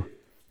trust you.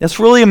 That's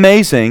really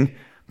amazing.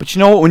 But you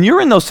know what? When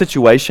you're in those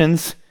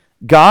situations,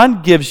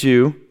 God gives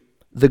you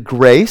the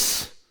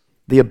grace,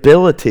 the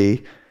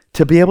ability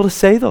to be able to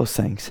say those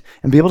things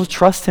and be able to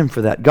trust him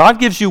for that. God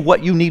gives you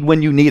what you need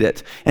when you need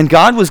it. And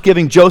God was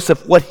giving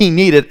Joseph what he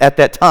needed at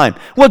that time.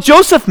 Well,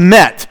 Joseph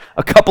met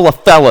a couple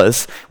of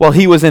fellas while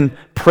he was in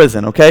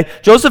prison, okay?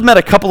 Joseph met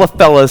a couple of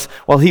fellas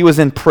while he was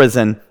in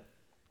prison.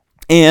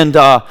 And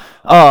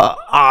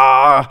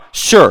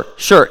sure,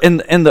 in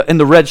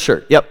the red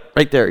shirt. Yep,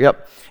 right there,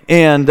 yep.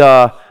 And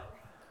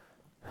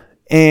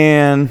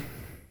And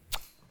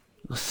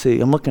let's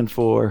see, I'm looking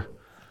for,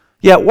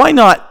 why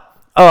not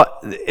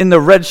in the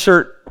red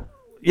shirt?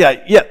 Yeah,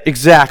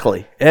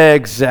 exactly.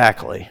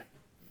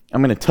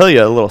 I'm going to tell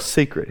you a little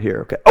secret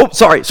here, okay? Oh,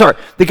 sorry.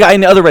 The guy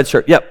in the other red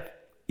shirt.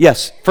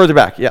 Yes, further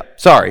back.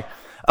 Sorry.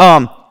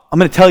 I'm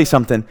going to tell you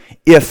something.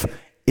 If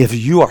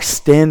you are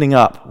standing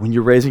up when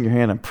you're raising your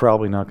hand, I'm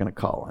probably not going to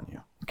call on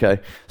you,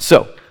 okay?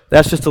 So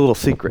that's just a little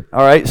secret,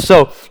 all right?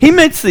 So he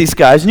meets these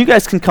guys, and you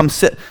guys can come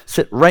sit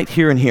right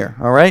here and here,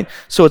 all right?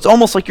 So it's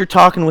almost like you're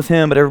talking with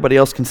him, but everybody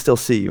else can still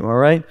see you, all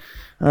right?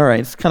 All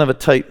right, it's kind of a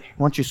tight,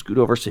 why don't you scoot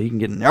over so he can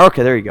get in there?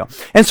 Okay, there you go.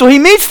 And so he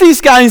meets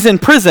these guys in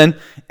prison,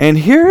 and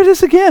here it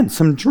is again,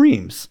 some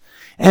dreams.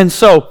 And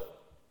so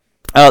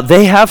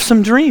they have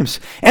some dreams.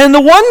 And the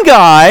one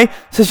guy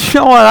says, you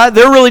know what,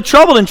 they're really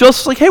troubled. And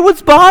Joseph's like, hey,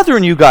 what's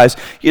bothering you guys?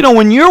 You know,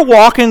 when you're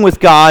walking with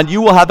God,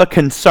 you will have a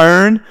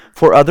concern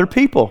for other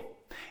people.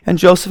 And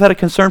Joseph had a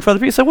concern for other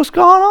people. He said, what's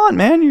going on,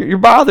 man? You're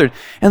bothered.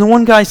 And the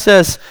one guy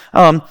says,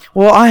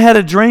 well, I had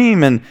a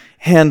dream, and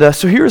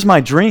so here's my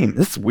dream.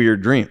 This is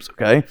weird dreams,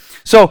 okay?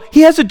 So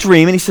he has a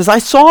dream, and he says, I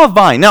saw a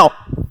vine. Now,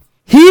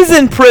 he's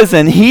in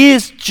prison.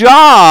 His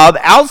job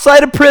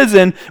outside of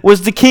prison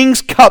was the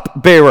king's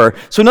cupbearer.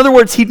 So in other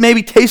words, he'd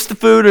maybe taste the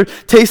food or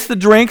taste the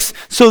drinks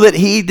so that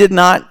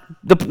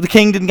the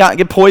king did not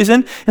get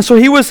poisoned. And so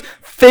he was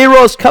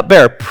Pharaoh's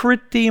cupbearer.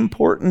 Pretty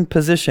important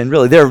position,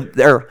 really.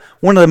 They're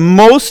one of the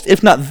most,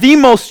 if not the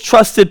most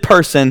trusted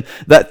person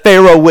that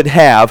Pharaoh would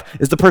have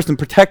is the person to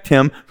protect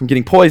him from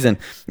getting poisoned.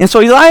 And so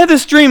I had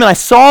this dream, and I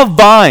saw a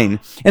vine.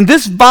 And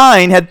this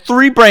vine had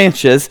 3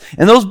 branches,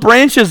 and those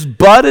branches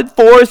budded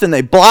forth, and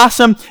they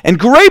blossomed, and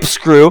grapes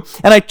grew.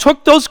 And I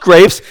took those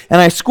grapes,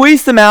 and I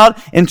squeezed them out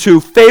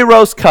into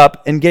Pharaoh's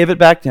cup and gave it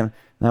back to him.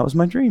 And that was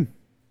my dream.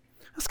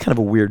 That's kind of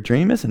a weird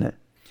dream, isn't it?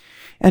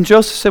 And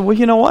Joseph said, well,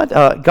 you know what?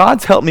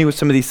 God's helped me with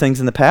some of these things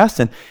in the past,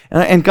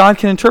 and God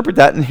can interpret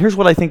that. And here's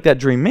what I think that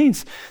dream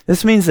means.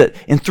 This means that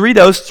in 3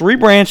 days, 3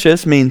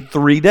 branches mean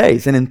 3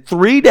 days. And in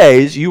 3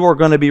 days, you are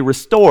going to be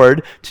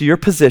restored to your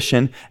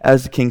position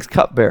as the king's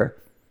cupbearer.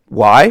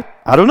 Why?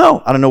 I don't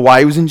know. I don't know why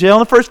he was in jail in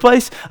the first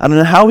place. I don't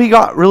know how he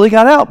really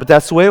got out, but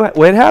that's the way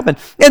it happened.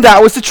 And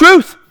that was the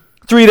truth.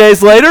 3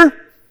 days later,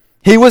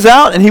 he was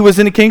out, and he was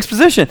in the king's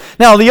position.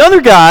 Now, the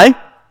other guy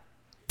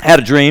had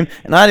a dream,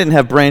 and I didn't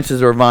have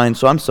branches or vines,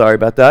 so I'm sorry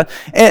about that.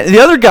 And the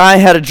other guy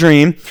had a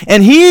dream,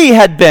 and he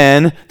had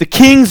been the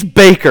king's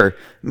baker.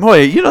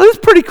 Boy, you know, this is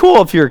pretty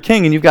cool if you're a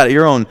king and you've got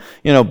your own,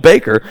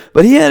 baker.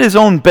 But he had his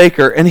own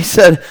baker, and he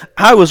said,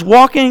 I was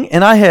walking,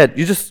 and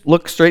you just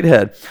look straight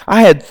ahead.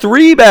 I had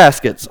 3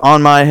 baskets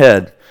on my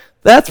head.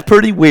 That's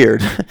pretty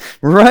weird,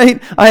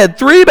 right? I had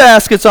 3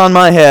 baskets on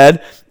my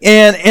head,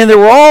 and there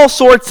were all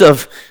sorts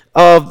of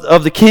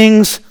the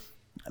king's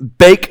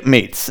bake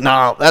meats.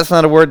 Now, that's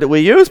not a word that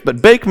we use,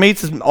 but bake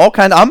meats is all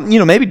kind of,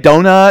 maybe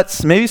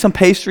donuts, maybe some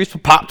pastries,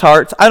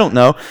 Pop-Tarts, I don't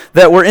know,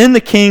 that were in the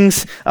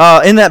king's,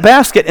 in that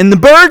basket. And the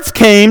birds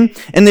came,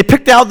 and they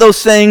picked out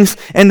those things,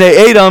 and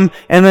they ate them,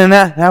 and then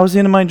that was the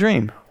end of my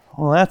dream.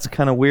 Well, that's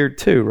kind of weird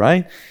too,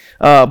 right?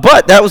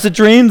 But that was a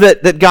dream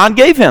that God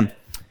gave him.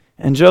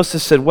 And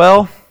Joseph said,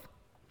 well,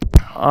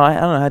 I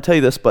don't know how to tell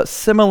you this, but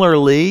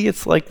similarly,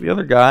 it's like the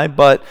other guy,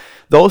 but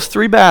those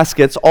 3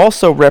 baskets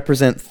also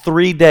represent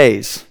 3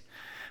 days.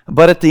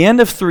 But at the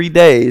end of 3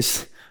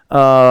 days,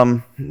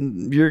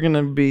 you're going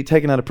to be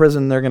taken out of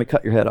prison, and they're going to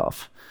cut your head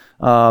off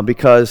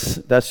because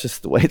that's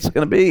just the way it's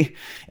going to be.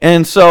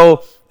 And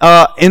so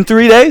in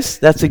 3 days,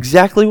 that's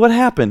exactly what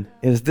happened.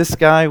 Is this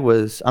guy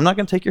I'm not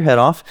going to take your head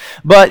off,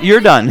 but you're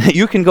done.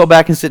 You can go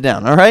back and sit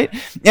down, all right?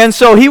 And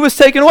so he was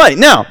taken away.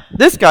 Now,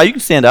 this guy, you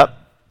can stand up.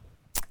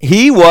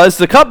 He was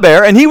the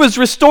cupbearer, and he was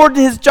restored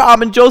to his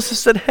job. And Joseph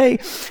said, hey,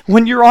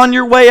 when you're on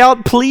your way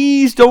out,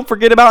 please don't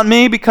forget about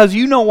me, because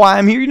you know why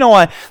I'm here. You know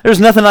why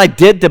there's nothing I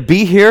did to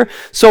be here.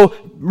 So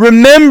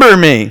remember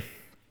me.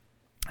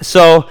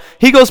 So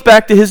he goes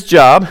back to his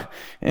job,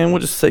 and we'll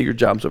just say your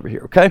job's over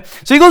here, okay?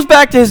 So he goes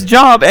back to his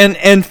job,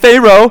 and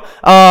Pharaoh,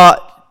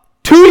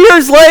 2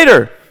 years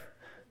later,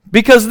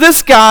 because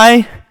this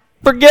guy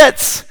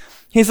forgets.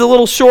 He's a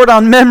little short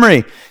on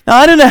memory. Now,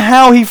 I don't know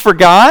how he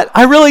forgot.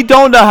 I really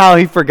don't know how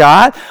he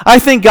forgot. I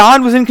think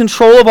God was in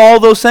control of all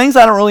those things.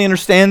 I don't really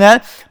understand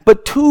that.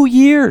 But 2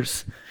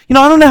 years.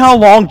 I don't know how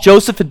long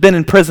Joseph had been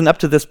in prison up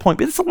to this point,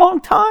 but it's a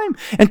long time.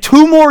 And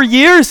 2 more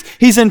years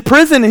he's in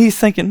prison, and he's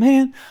thinking,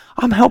 man,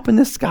 I'm helping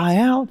this guy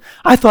out.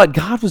 I thought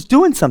God was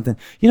doing something.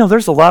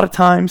 There's a lot of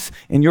times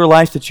in your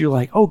life that you're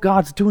like, oh,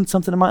 God's doing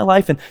something in my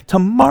life, and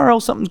tomorrow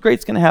something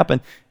great's going to happen.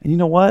 And you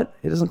know what?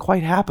 It doesn't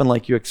quite happen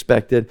like you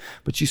expected,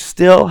 but you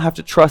still have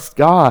to trust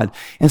God.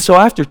 And so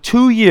after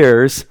 2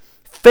 years,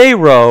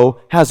 Pharaoh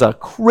has a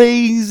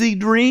crazy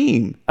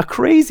dream.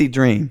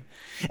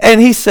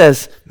 And he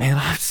says, man,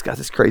 I've just got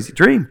this crazy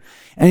dream.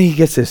 And he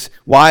gets this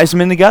wise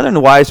men together, and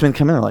the wise men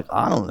come in and are like,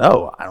 I don't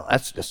know.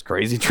 That's just a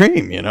crazy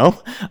dream,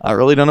 I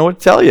really don't know what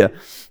to tell you.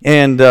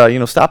 And,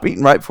 stop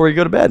eating right before you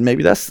go to bed.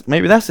 Maybe that's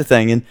the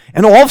thing.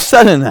 And all of a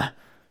sudden,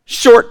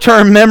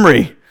 short-term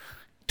memory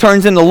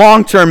turns into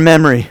long-term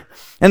memory.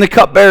 And the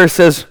cupbearer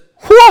says,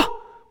 whoa,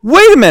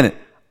 wait a minute.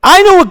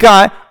 I know a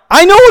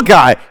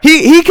guy.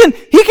 He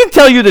can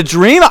tell you the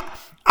dream.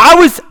 I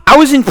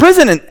was in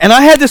prison and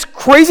I had this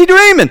crazy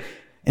dream and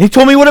he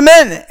told me what it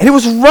meant and it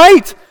was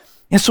right.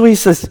 And so he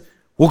says,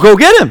 well, go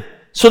get him.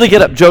 So they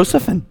get up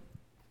Joseph and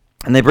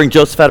they bring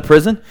Joseph out of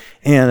prison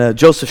and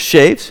Joseph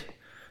shaves.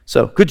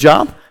 So good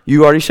job.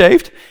 You already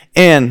shaved.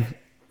 And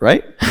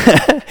right?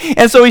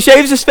 And so he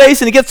shaves his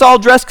face and he gets all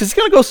dressed because he's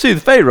going to go see the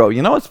Pharaoh.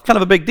 You know, it's kind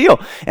of a big deal.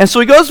 And so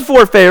he goes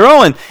before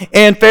Pharaoh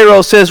and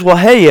Pharaoh says, well,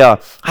 hey,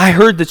 I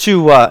heard that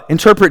you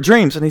interpret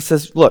dreams. And he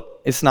says,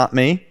 look, it's not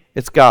me,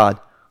 it's God.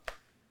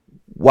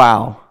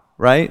 Wow,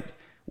 right?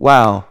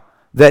 Wow.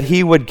 That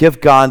he would give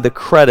God the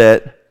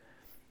credit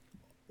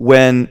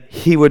when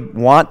he would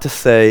want to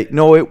say,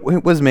 no,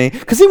 it was me.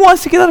 Because he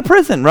wants to get out of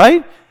prison,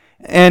 right?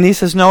 And he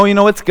says, no,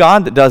 it's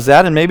God that does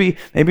that, and maybe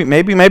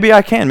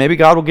I can. Maybe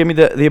God will give me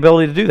the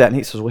ability to do that. And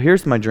he says, well,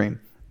 here's my dream.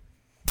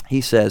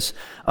 He says,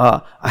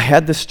 I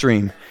had this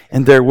dream,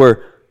 and there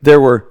were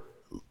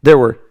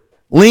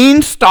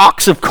lean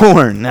stalks of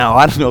corn. Now,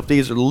 I don't know if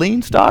these are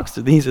lean stalks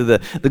or these are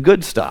the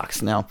good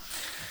stalks. Now,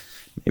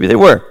 maybe they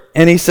were.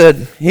 And he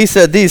said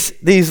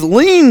these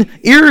lean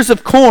ears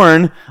of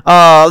corn,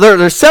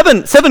 there's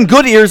seven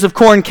good ears of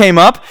corn came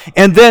up,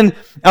 and then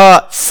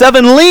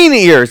 7 lean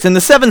ears, and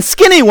the 7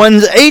 skinny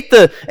ones ate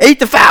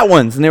the fat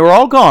ones, and they were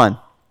all gone.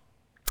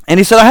 And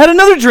he said, I had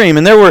another dream,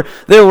 and there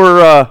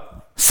were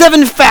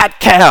 7 fat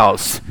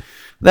cows.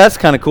 That's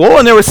kind of cool.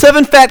 And there were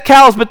 7 fat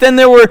cows, but then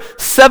there were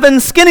 7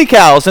 skinny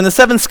cows, and the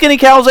 7 skinny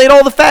cows ate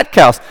all the fat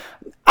cows.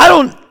 I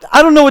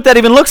don't know what that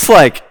even looks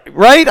like,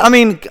 right? I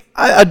mean,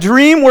 a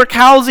dream where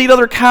cows eat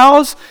other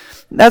cows,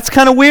 that's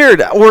kind of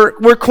weird.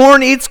 Where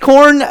corn eats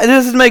corn, it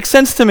doesn't make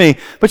sense to me.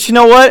 But you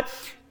know what?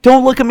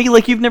 Don't look at me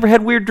like you've never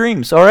had weird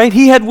dreams, all right?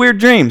 He had weird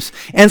dreams.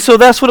 And so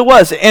that's what it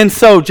was. And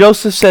so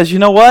Joseph says, you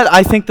know what?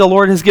 I think the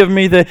Lord has given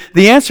me the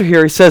answer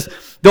here. He says,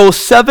 those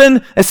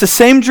 7, it's the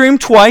same dream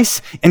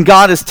twice, and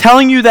God is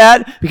telling you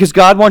that because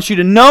God wants you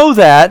to know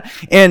that.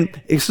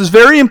 And this is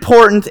very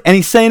important, and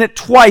he's saying it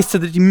twice so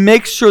that you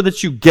make sure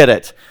that you get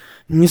it.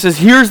 And he says,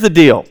 here's the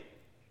deal.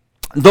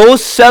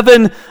 Those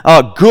 7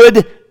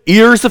 good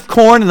ears of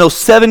corn and those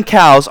 7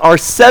 cows are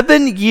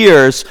 7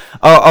 years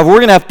of we're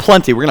going to have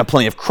plenty. We're going to have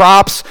plenty of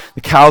crops.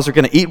 The cows are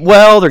going to eat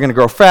well. They're going to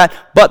grow fat.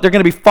 But they're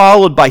going to be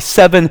followed by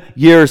 7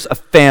 years of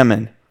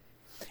famine.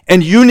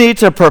 And you need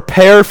to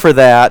prepare for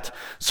that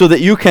so that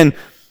you can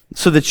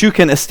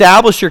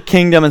establish your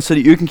kingdom and so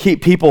that you can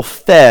keep people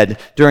fed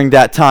during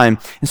that time.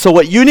 And so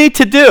what you need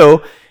to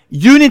do,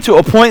 you need to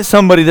appoint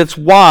somebody that's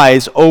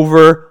wise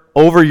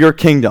over your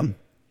kingdom.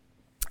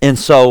 And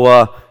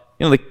so,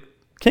 the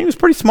king was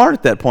pretty smart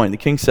at that point. The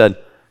king said,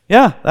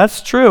 yeah,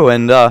 that's true,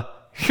 and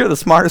you're the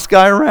smartest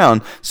guy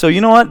around. So you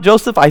know what,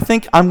 Joseph, I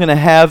think I'm going to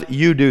have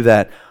you do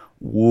that.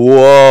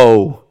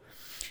 Whoa.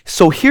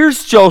 So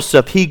here's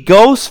Joseph. He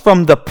goes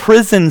from the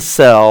prison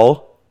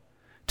cell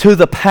to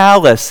the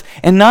palace,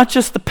 and not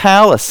just the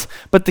palace,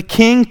 but the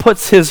king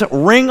puts his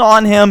ring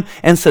on him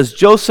and says,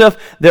 Joseph,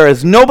 there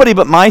is nobody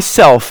but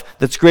myself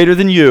that's greater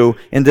than you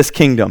in this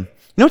kingdom.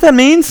 You know what that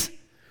means?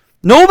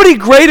 Nobody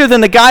greater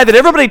than the guy that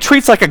everybody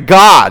treats like a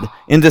god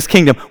in this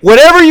kingdom.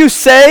 Whatever you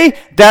say,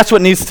 that's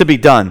what needs to be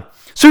done.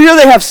 So here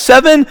they have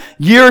 7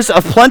 years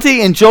of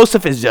plenty, and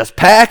Joseph is just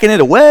packing it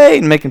away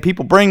and making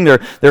people bring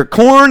their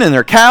corn and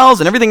their cows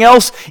and everything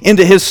else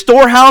into his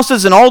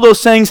storehouses and all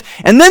those things.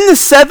 And then the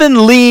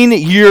 7 lean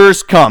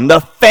years come.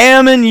 The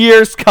famine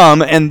years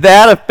come, and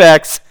that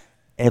affects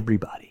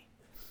everybody.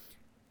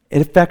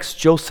 It affects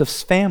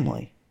Joseph's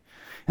family.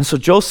 And so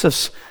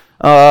Joseph's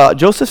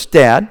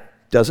dad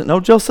doesn't know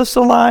Joseph's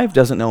alive,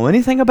 doesn't know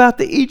anything about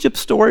the Egypt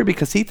story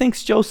because he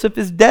thinks Joseph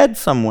is dead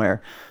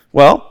somewhere.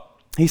 Well,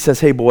 he says,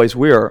 hey boys,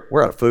 we're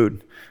out of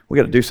food. We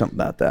got to do something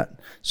about that.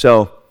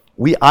 So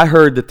I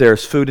heard that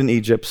there's food in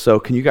Egypt, so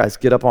can you guys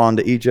get up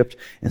onto Egypt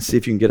and see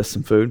if you can get us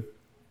some food?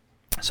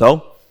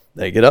 So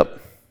they get up.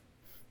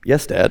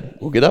 Yes, Dad,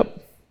 we'll get up.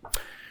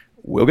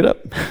 We'll get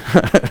up.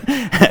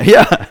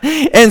 Yeah.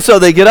 And so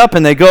they get up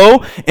and they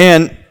go,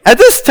 and at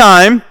this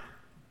time,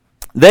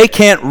 they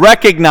can't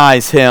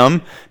recognize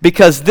him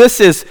because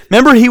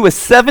remember he was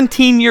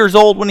 17 years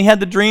old when he had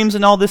the dreams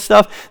and all this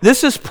stuff.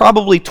 This is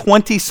probably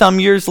 20-some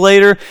years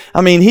later.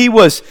 I mean,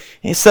 he's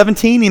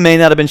 17, he may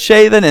not have been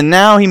shaven, and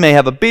now he may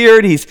have a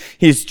beard.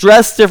 He's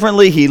dressed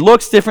differently, he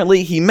looks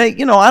differently. He may,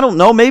 I don't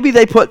know, maybe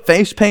they put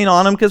face paint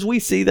on him because we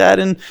see that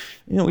and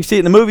we see it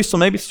in the movies, so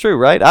maybe it's true,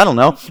 right? I don't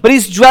know. But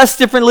he's dressed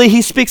differently,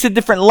 he speaks a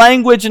different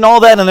language and all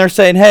that, and they're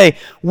saying, hey,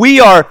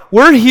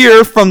 we're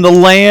here from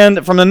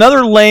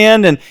another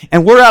land,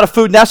 and we're out of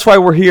food, and that's why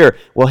we're here.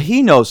 Well,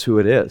 he knows who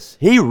it is.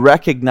 He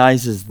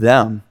recognizes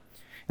them.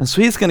 And so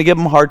he's going to give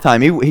them a hard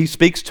time. He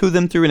speaks to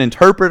them through an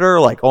interpreter,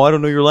 like, oh, I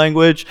don't know your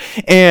language.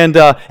 And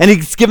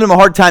he's giving them a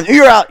hard time.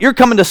 You're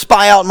coming to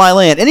spy out my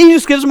land. And he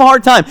just gives them a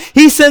hard time.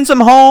 He sends them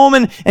home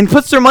and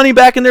puts their money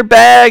back in their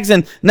bags.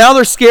 And now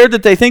they're scared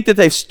that they think that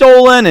they've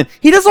stolen. And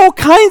he does all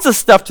kinds of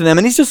stuff to them.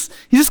 And he's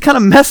just kind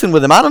of messing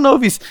with them. I don't know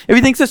if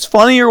he thinks it's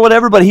funny or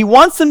whatever, but he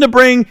wants them to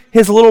bring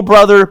his little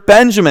brother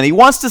Benjamin. He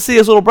wants to see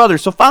his little brother.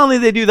 So finally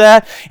they do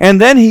that. And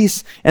then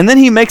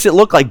he makes it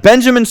look like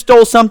Benjamin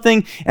stole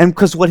something. And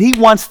because what he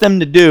wants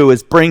them to do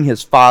is bring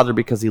his father,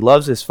 because he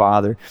loves his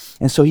father.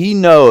 And so he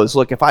knows,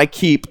 look, if I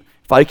keep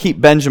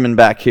Benjamin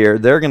back here,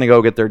 they're going to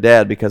go get their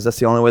dad, because that's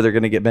the only way they're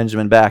going to get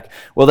Benjamin back.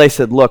 Well, they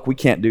said, look, we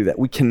can't do that.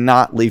 We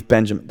cannot leave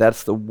Benjamin.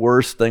 That's the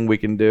worst thing we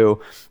can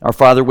do. Our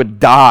father would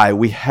die.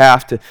 We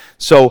have to.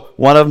 So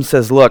one of them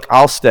says, look,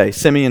 I'll stay.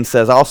 Simeon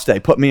says, I'll stay.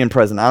 Put me in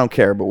prison. I don't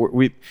care. But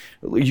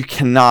you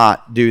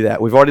cannot do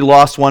that. We've already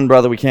lost one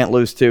brother. We can't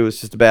lose two. It's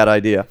just a bad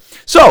idea.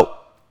 So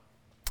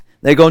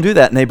they go and do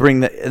that, and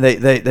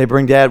they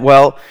bring dad.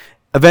 Well,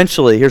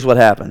 eventually, here's what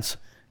happens.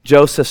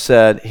 Joseph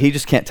said he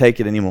just can't take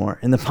it anymore.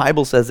 And the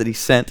Bible says that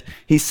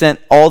he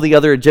sent all the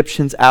other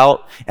Egyptians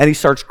out, and he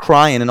starts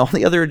crying, and all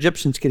the other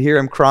Egyptians could hear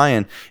him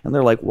crying. And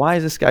they're like, why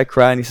is this guy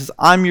crying? He says,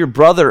 I'm your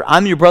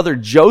brother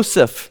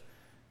Joseph.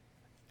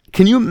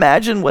 Can you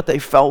imagine what they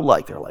felt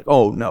like? They're like,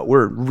 oh no,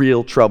 we're in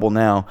real trouble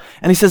now.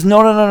 And he says,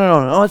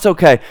 no, it's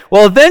okay.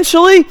 Well,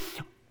 eventually,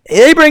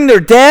 they bring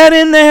their dad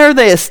in there.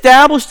 They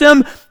establish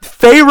them.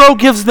 Pharaoh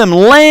gives them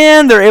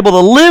land. They're able to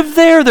live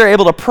there. They're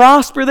able to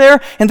prosper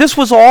there. And this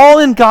was all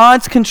in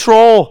God's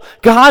control.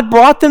 God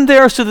brought them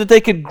there so that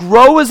they could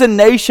grow as a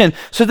nation,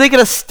 so they could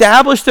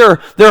establish their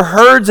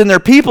herds and their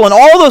people and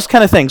all those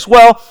kind of things.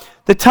 Well,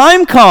 the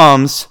time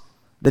comes,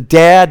 the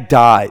dad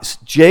dies.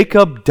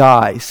 Jacob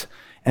dies.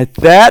 At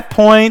that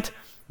point,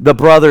 the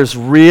brothers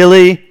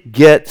really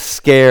get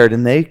scared.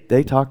 And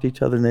they talk to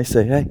each other and they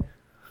say, hey,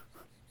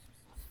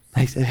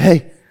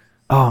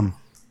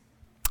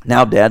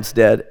 now dad's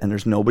dead, and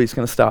there's nobody's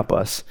going to stop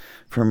us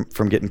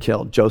from getting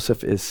killed.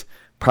 Joseph is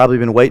probably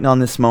been waiting on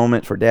this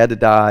moment for dad to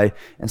die,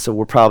 and so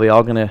we're probably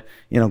all going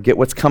to, get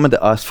what's coming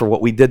to us for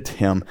what we did to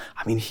him.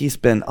 I mean, he's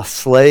been a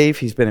slave.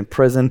 He's been in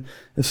prison.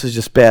 This is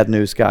just bad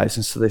news, guys.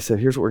 And so they said,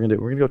 here's what we're going to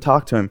do. We're going to go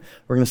talk to him.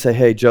 We're going to say,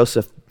 hey,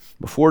 Joseph,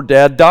 before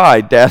dad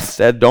died, dad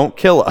said, don't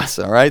kill us,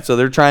 all right? So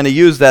they're trying to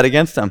use that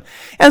against him.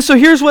 And so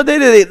here's what they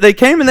did. They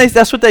came, and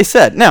that's what they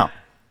said. Now,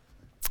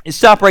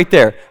 stop right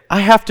there. I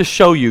have to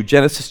show you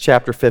Genesis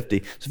chapter 50.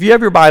 So if you have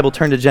your Bible,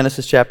 turn to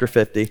Genesis chapter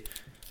 50.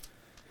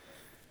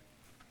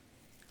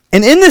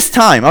 And in this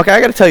time, okay,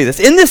 I got to tell you this.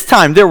 In this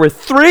time, there were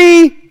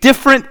 3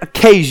 different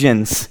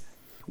occasions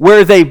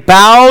where they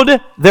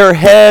bowed their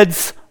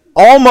heads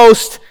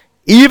almost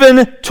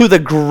even to the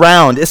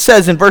ground. It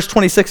says in verse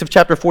 26 of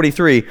chapter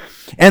 43,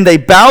 and they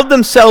bowed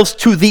themselves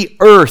to the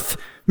earth.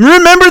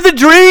 Remember the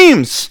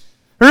dreams.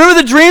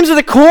 Remember the dreams of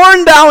the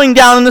corn bowing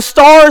down and the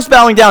stars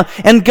bowing down.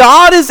 And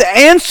God is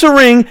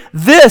answering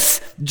this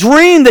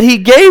dream that he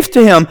gave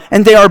to him,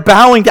 and they are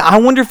bowing down. I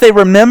wonder if they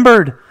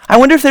remembered. I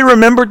wonder if they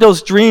remembered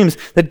those dreams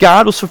that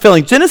God was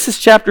fulfilling. Genesis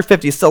chapter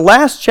 50, it's the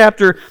last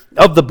chapter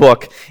of the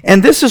book.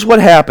 And this is what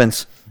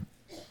happens.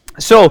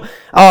 So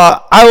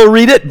I will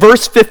read it.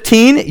 Verse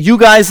 15. You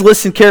guys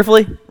listen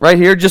carefully. Right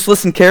here. Just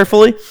listen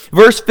carefully.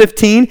 Verse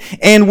 15.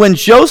 And when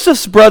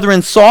Joseph's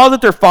brethren saw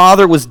that their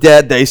father was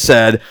dead, they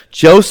said,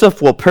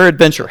 Joseph will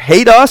peradventure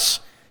hate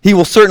us. He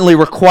will certainly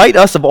requite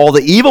us of all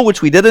the evil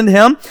which we did unto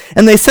him.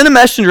 And they sent a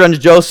messenger unto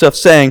Joseph,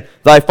 saying,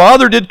 Thy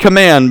father did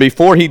command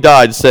before he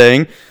died,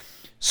 saying,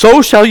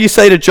 So shall ye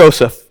say to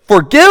Joseph,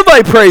 Forgive,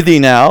 I pray thee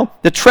now,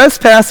 the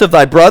trespass of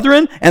thy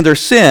brethren and their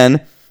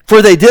sin,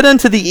 for they did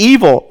unto thee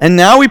evil. And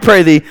now we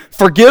pray thee,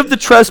 forgive the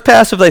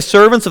trespass of thy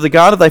servants of the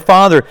God of thy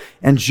father.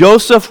 And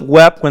Joseph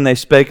wept when they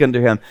spake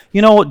unto him.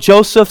 You know,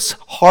 Joseph's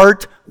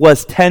heart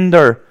was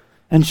tender.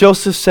 And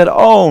Joseph said,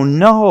 oh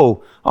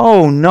no,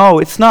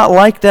 it's not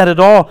like that at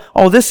all.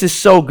 Oh, this is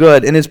so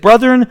good. And his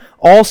brethren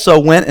also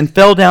went and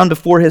fell down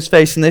before his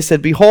face, and they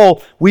said,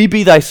 Behold, we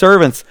be thy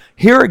servants.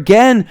 Here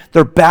again,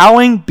 they're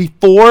bowing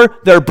before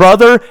their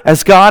brother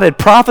as God had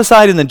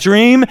prophesied in the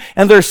dream,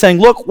 and they're saying,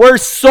 look, we're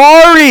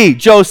sorry,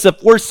 Joseph,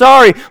 we're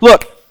sorry.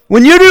 Look,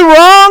 when you do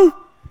wrong,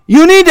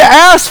 you need to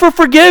ask for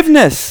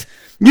forgiveness.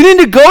 You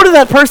need to go to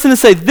that person and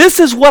say,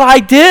 this is what I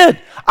did.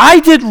 I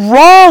did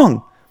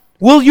wrong.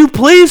 Will you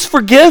please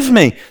forgive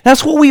me?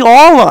 That's what we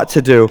all ought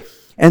to do.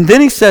 And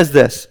then he says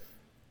this,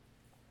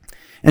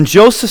 And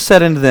Joseph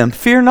said unto them,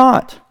 Fear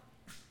not,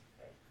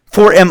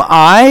 for am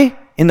I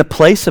in the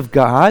place of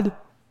God?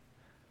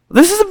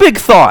 This is a big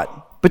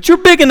thought, but you're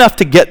big enough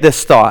to get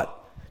this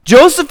thought.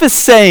 Joseph is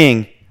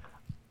saying,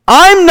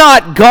 I'm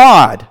not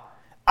God.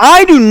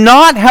 I do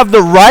not have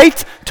the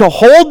right to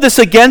hold this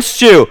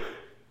against you.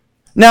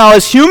 Now,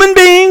 as human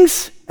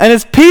beings and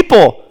as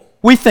people,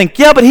 we think,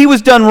 yeah, but he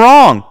was done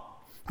wrong.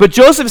 But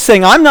Joseph is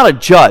saying, I'm not a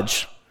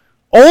judge.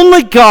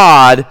 Only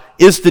God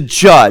is the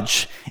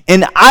judge.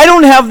 And I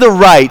don't have the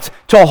right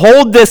to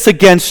hold this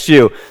against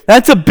you.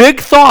 That's a big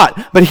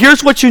thought. But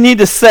here's what you need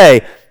to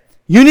say.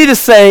 You need to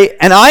say,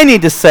 and I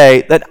need to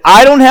say, that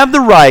I don't have the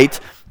right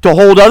to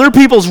hold other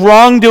people's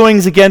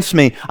wrongdoings against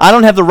me. I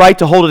don't have the right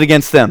to hold it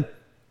against them.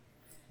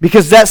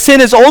 Because that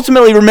sin is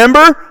ultimately,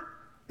 remember,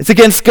 it's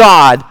against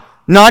God,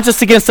 not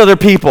just against other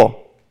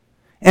people.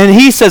 And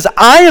he says,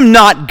 I am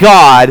not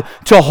God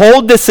to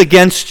hold this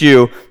against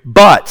you,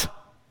 but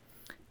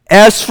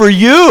as for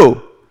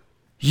you,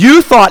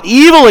 you thought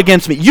evil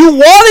against me. You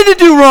wanted to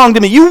do wrong to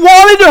me. You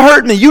wanted to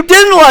hurt me. You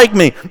didn't like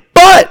me.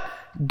 But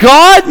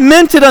God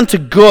meant it unto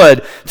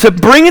good to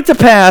bring it to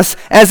pass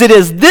as it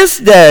is this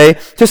day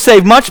to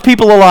save much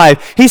people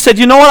alive. He said,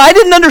 you know what? I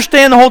didn't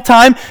understand the whole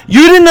time.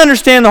 You didn't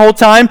understand the whole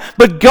time.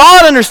 But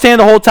God understood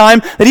the whole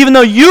time that even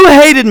though you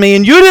hated me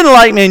and you didn't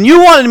like me and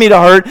you wanted me to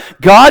hurt,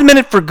 God meant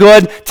it for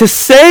good to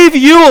save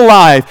you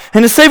alive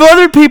and to save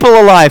other people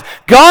alive.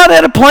 God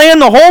had a plan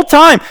the whole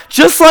time,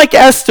 just like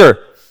Esther.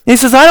 And he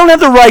says, I don't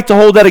have the right to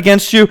hold that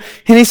against you.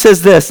 And he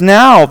says this,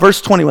 now,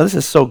 verse 21, this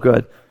is so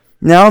good.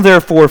 Now,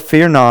 therefore,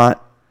 fear not.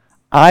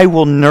 I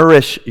will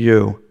nourish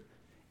you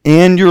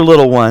and your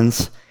little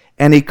ones.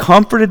 And he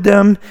comforted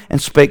them and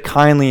spake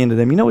kindly unto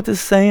them. You know what this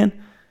is saying?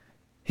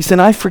 He said,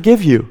 I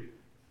forgive you.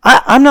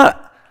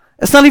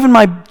 It's not even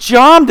my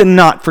job to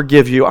not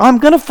forgive you. I'm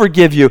going to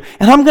forgive you,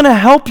 and I'm going to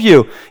help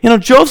you. You know,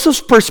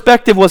 Joseph's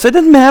perspective was, it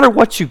didn't matter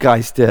what you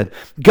guys did.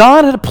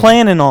 God had a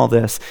plan in all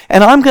this,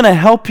 and I'm going to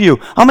help you.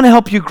 I'm going to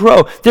help you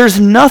grow. There's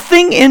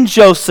nothing in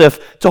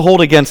Joseph to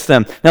hold against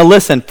them. Now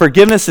listen,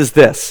 forgiveness is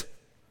this.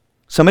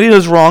 Somebody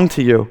does wrong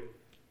to you.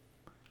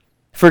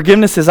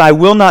 Forgiveness is, I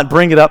will not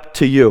bring it up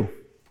to you.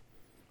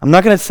 I'm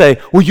not going to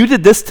say, well, you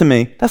did this to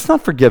me. That's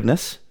not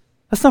forgiveness.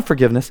 That's not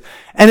forgiveness.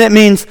 And it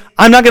means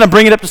I'm not going to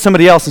bring it up to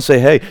somebody else and say,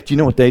 hey, do you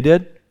know what they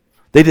did?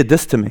 They did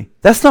this to me.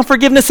 That's not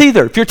forgiveness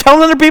either. If you're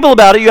telling other people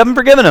about it, you haven't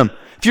forgiven them.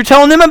 If you're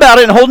telling them about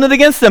it and holding it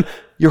against them,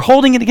 you're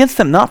holding it against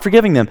them, not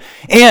forgiving them.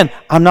 And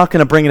I'm not going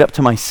to bring it up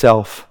to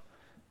myself.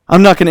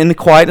 I'm not going to, in the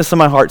quietness of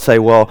my heart, say,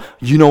 well,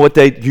 you know what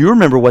do you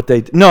remember what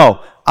they did?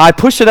 No, I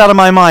push it out of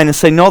my mind and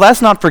say, no,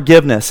 that's not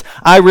forgiveness.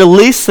 I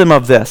release them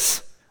of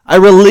this. I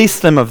release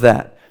them of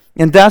that.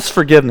 And that's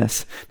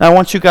forgiveness. Now, I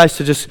want you guys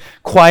to just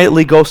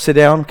quietly go sit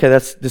down. Okay,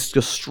 just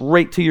go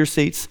straight to your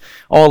seats.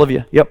 All of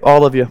you. Yep,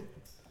 all of you.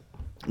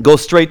 Go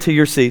straight to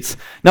your seats.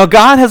 Now,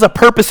 God has a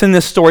purpose in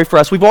this story for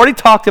us. We've already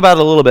talked about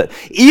it a little bit.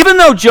 Even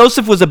though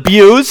Joseph was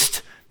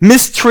abused,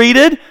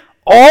 mistreated,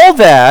 all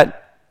that,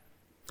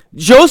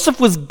 Joseph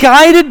was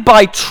guided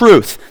by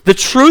truth, the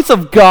truth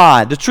of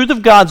God, the truth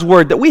of God's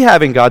word that we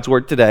have in God's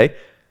word today.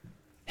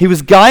 He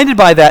was guided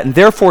by that, and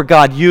therefore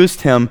God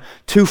used him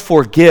to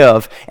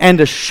forgive and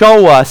to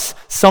show us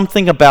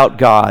something about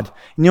God.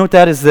 You know what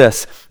that is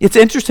this? It's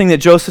interesting that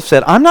Joseph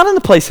said, I'm not in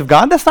the place of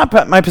God. That's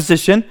not my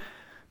position.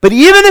 But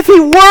even if he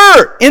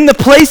were in the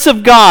place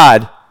of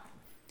God,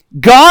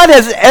 God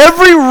has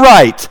every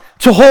right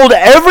to hold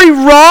every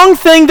wrong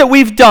thing that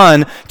we've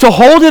done, to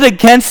hold it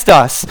against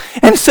us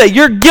and say,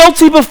 you're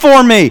guilty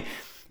before me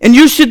and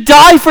you should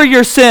die for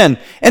your sin.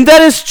 And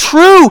that is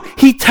true.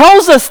 He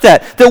tells us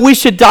that we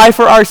should die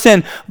for our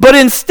sin. But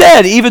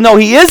instead, even though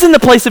he is in the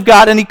place of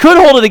God and he could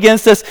hold it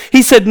against us,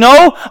 he said,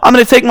 no, I'm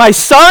going to take my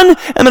son,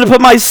 I'm going to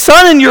put my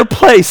son in your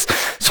place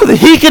so that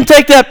he can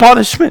take that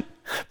punishment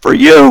for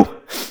you.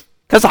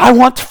 Because I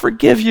want to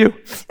forgive you.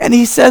 And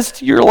he says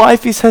to your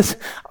life, he says,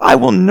 I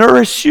will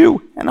nourish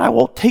you and I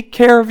will take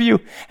care of you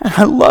and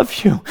I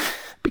love you.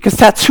 Because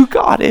that's who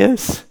God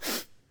is.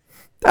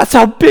 That's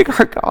how big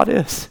our God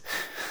is.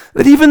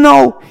 That even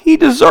though he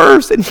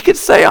deserves and he could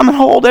say, I'm going to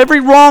hold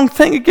every wrong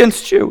thing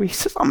against you, he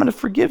says, I'm going to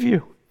forgive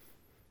you.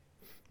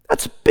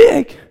 That's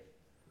big.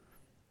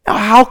 Now,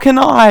 how can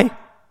I,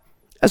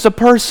 as a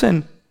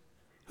person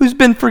who's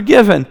been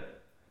forgiven,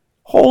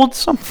 hold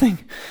something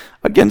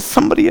against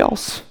somebody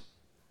else?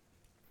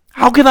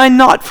 How can I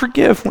not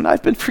forgive when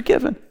I've been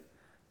forgiven?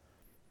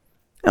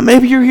 And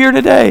maybe you're here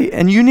today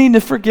and you need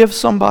to forgive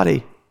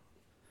somebody.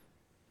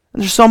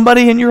 And there's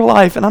somebody in your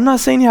life, and I'm not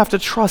saying you have to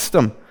trust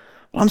them,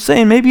 but I'm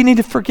saying maybe you need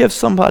to forgive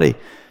somebody.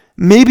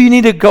 Maybe you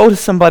need to go to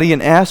somebody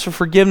and ask for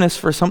forgiveness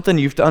for something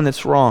you've done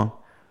that's wrong.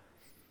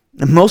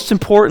 And most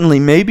importantly,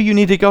 maybe you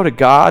need to go to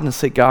God and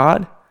say,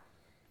 God,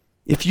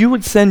 if you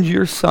would send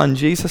your son,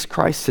 Jesus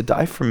Christ, to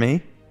die for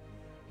me,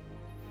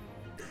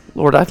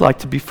 Lord, I'd like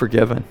to be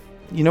forgiven.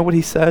 You know what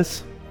he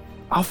says?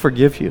 I'll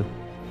forgive you.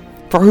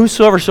 For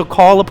whosoever shall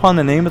call upon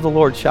the name of the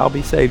Lord shall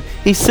be saved.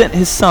 He sent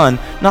his son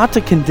not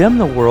to condemn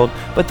the world,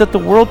 but that the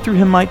world through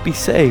him might be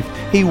saved.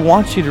 He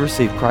wants you to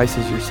receive Christ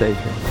as your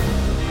Savior.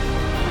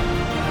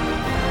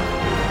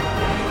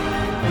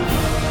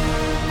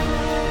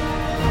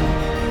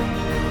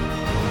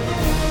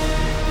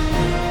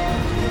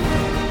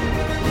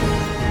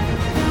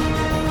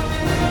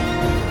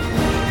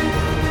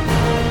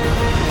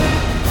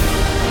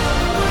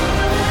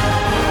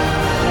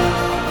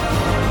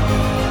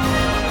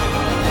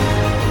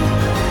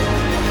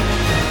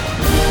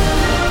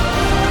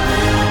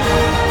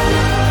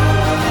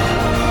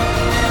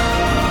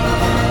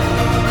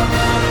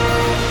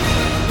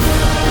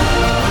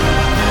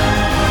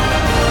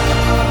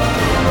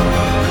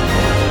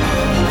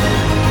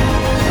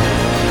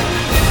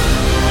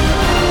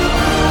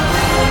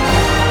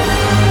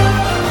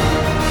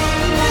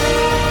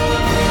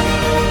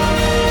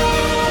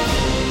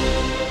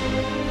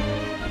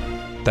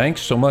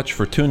 Thanks so much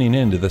for tuning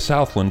in to the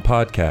Southland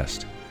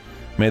Podcast.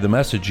 May the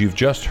message you've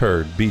just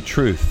heard be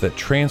truth that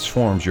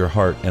transforms your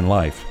heart and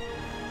life.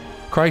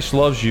 Christ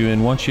loves you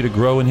and wants you to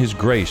grow in His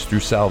grace through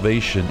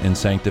salvation and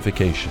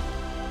sanctification.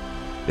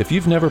 If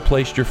you've never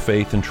placed your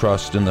faith and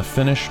trust in the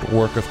finished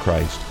work of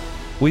Christ,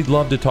 we'd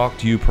love to talk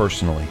to you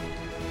personally.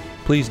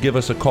 Please give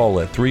us a call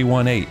at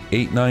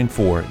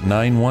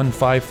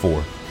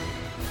 318-894-9154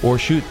 or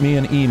shoot me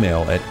an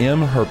email at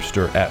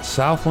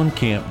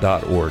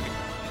mherbster@southlandcamp.org.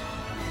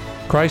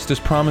 Christ has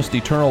promised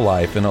eternal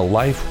life and a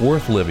life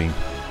worth living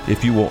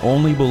if you will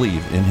only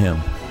believe in Him.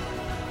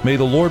 May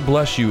the Lord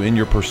bless you in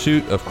your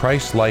pursuit of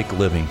Christ-like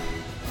living.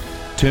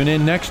 Tune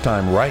in next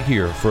time right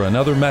here for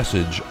another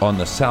message on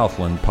the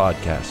Southland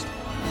Podcast.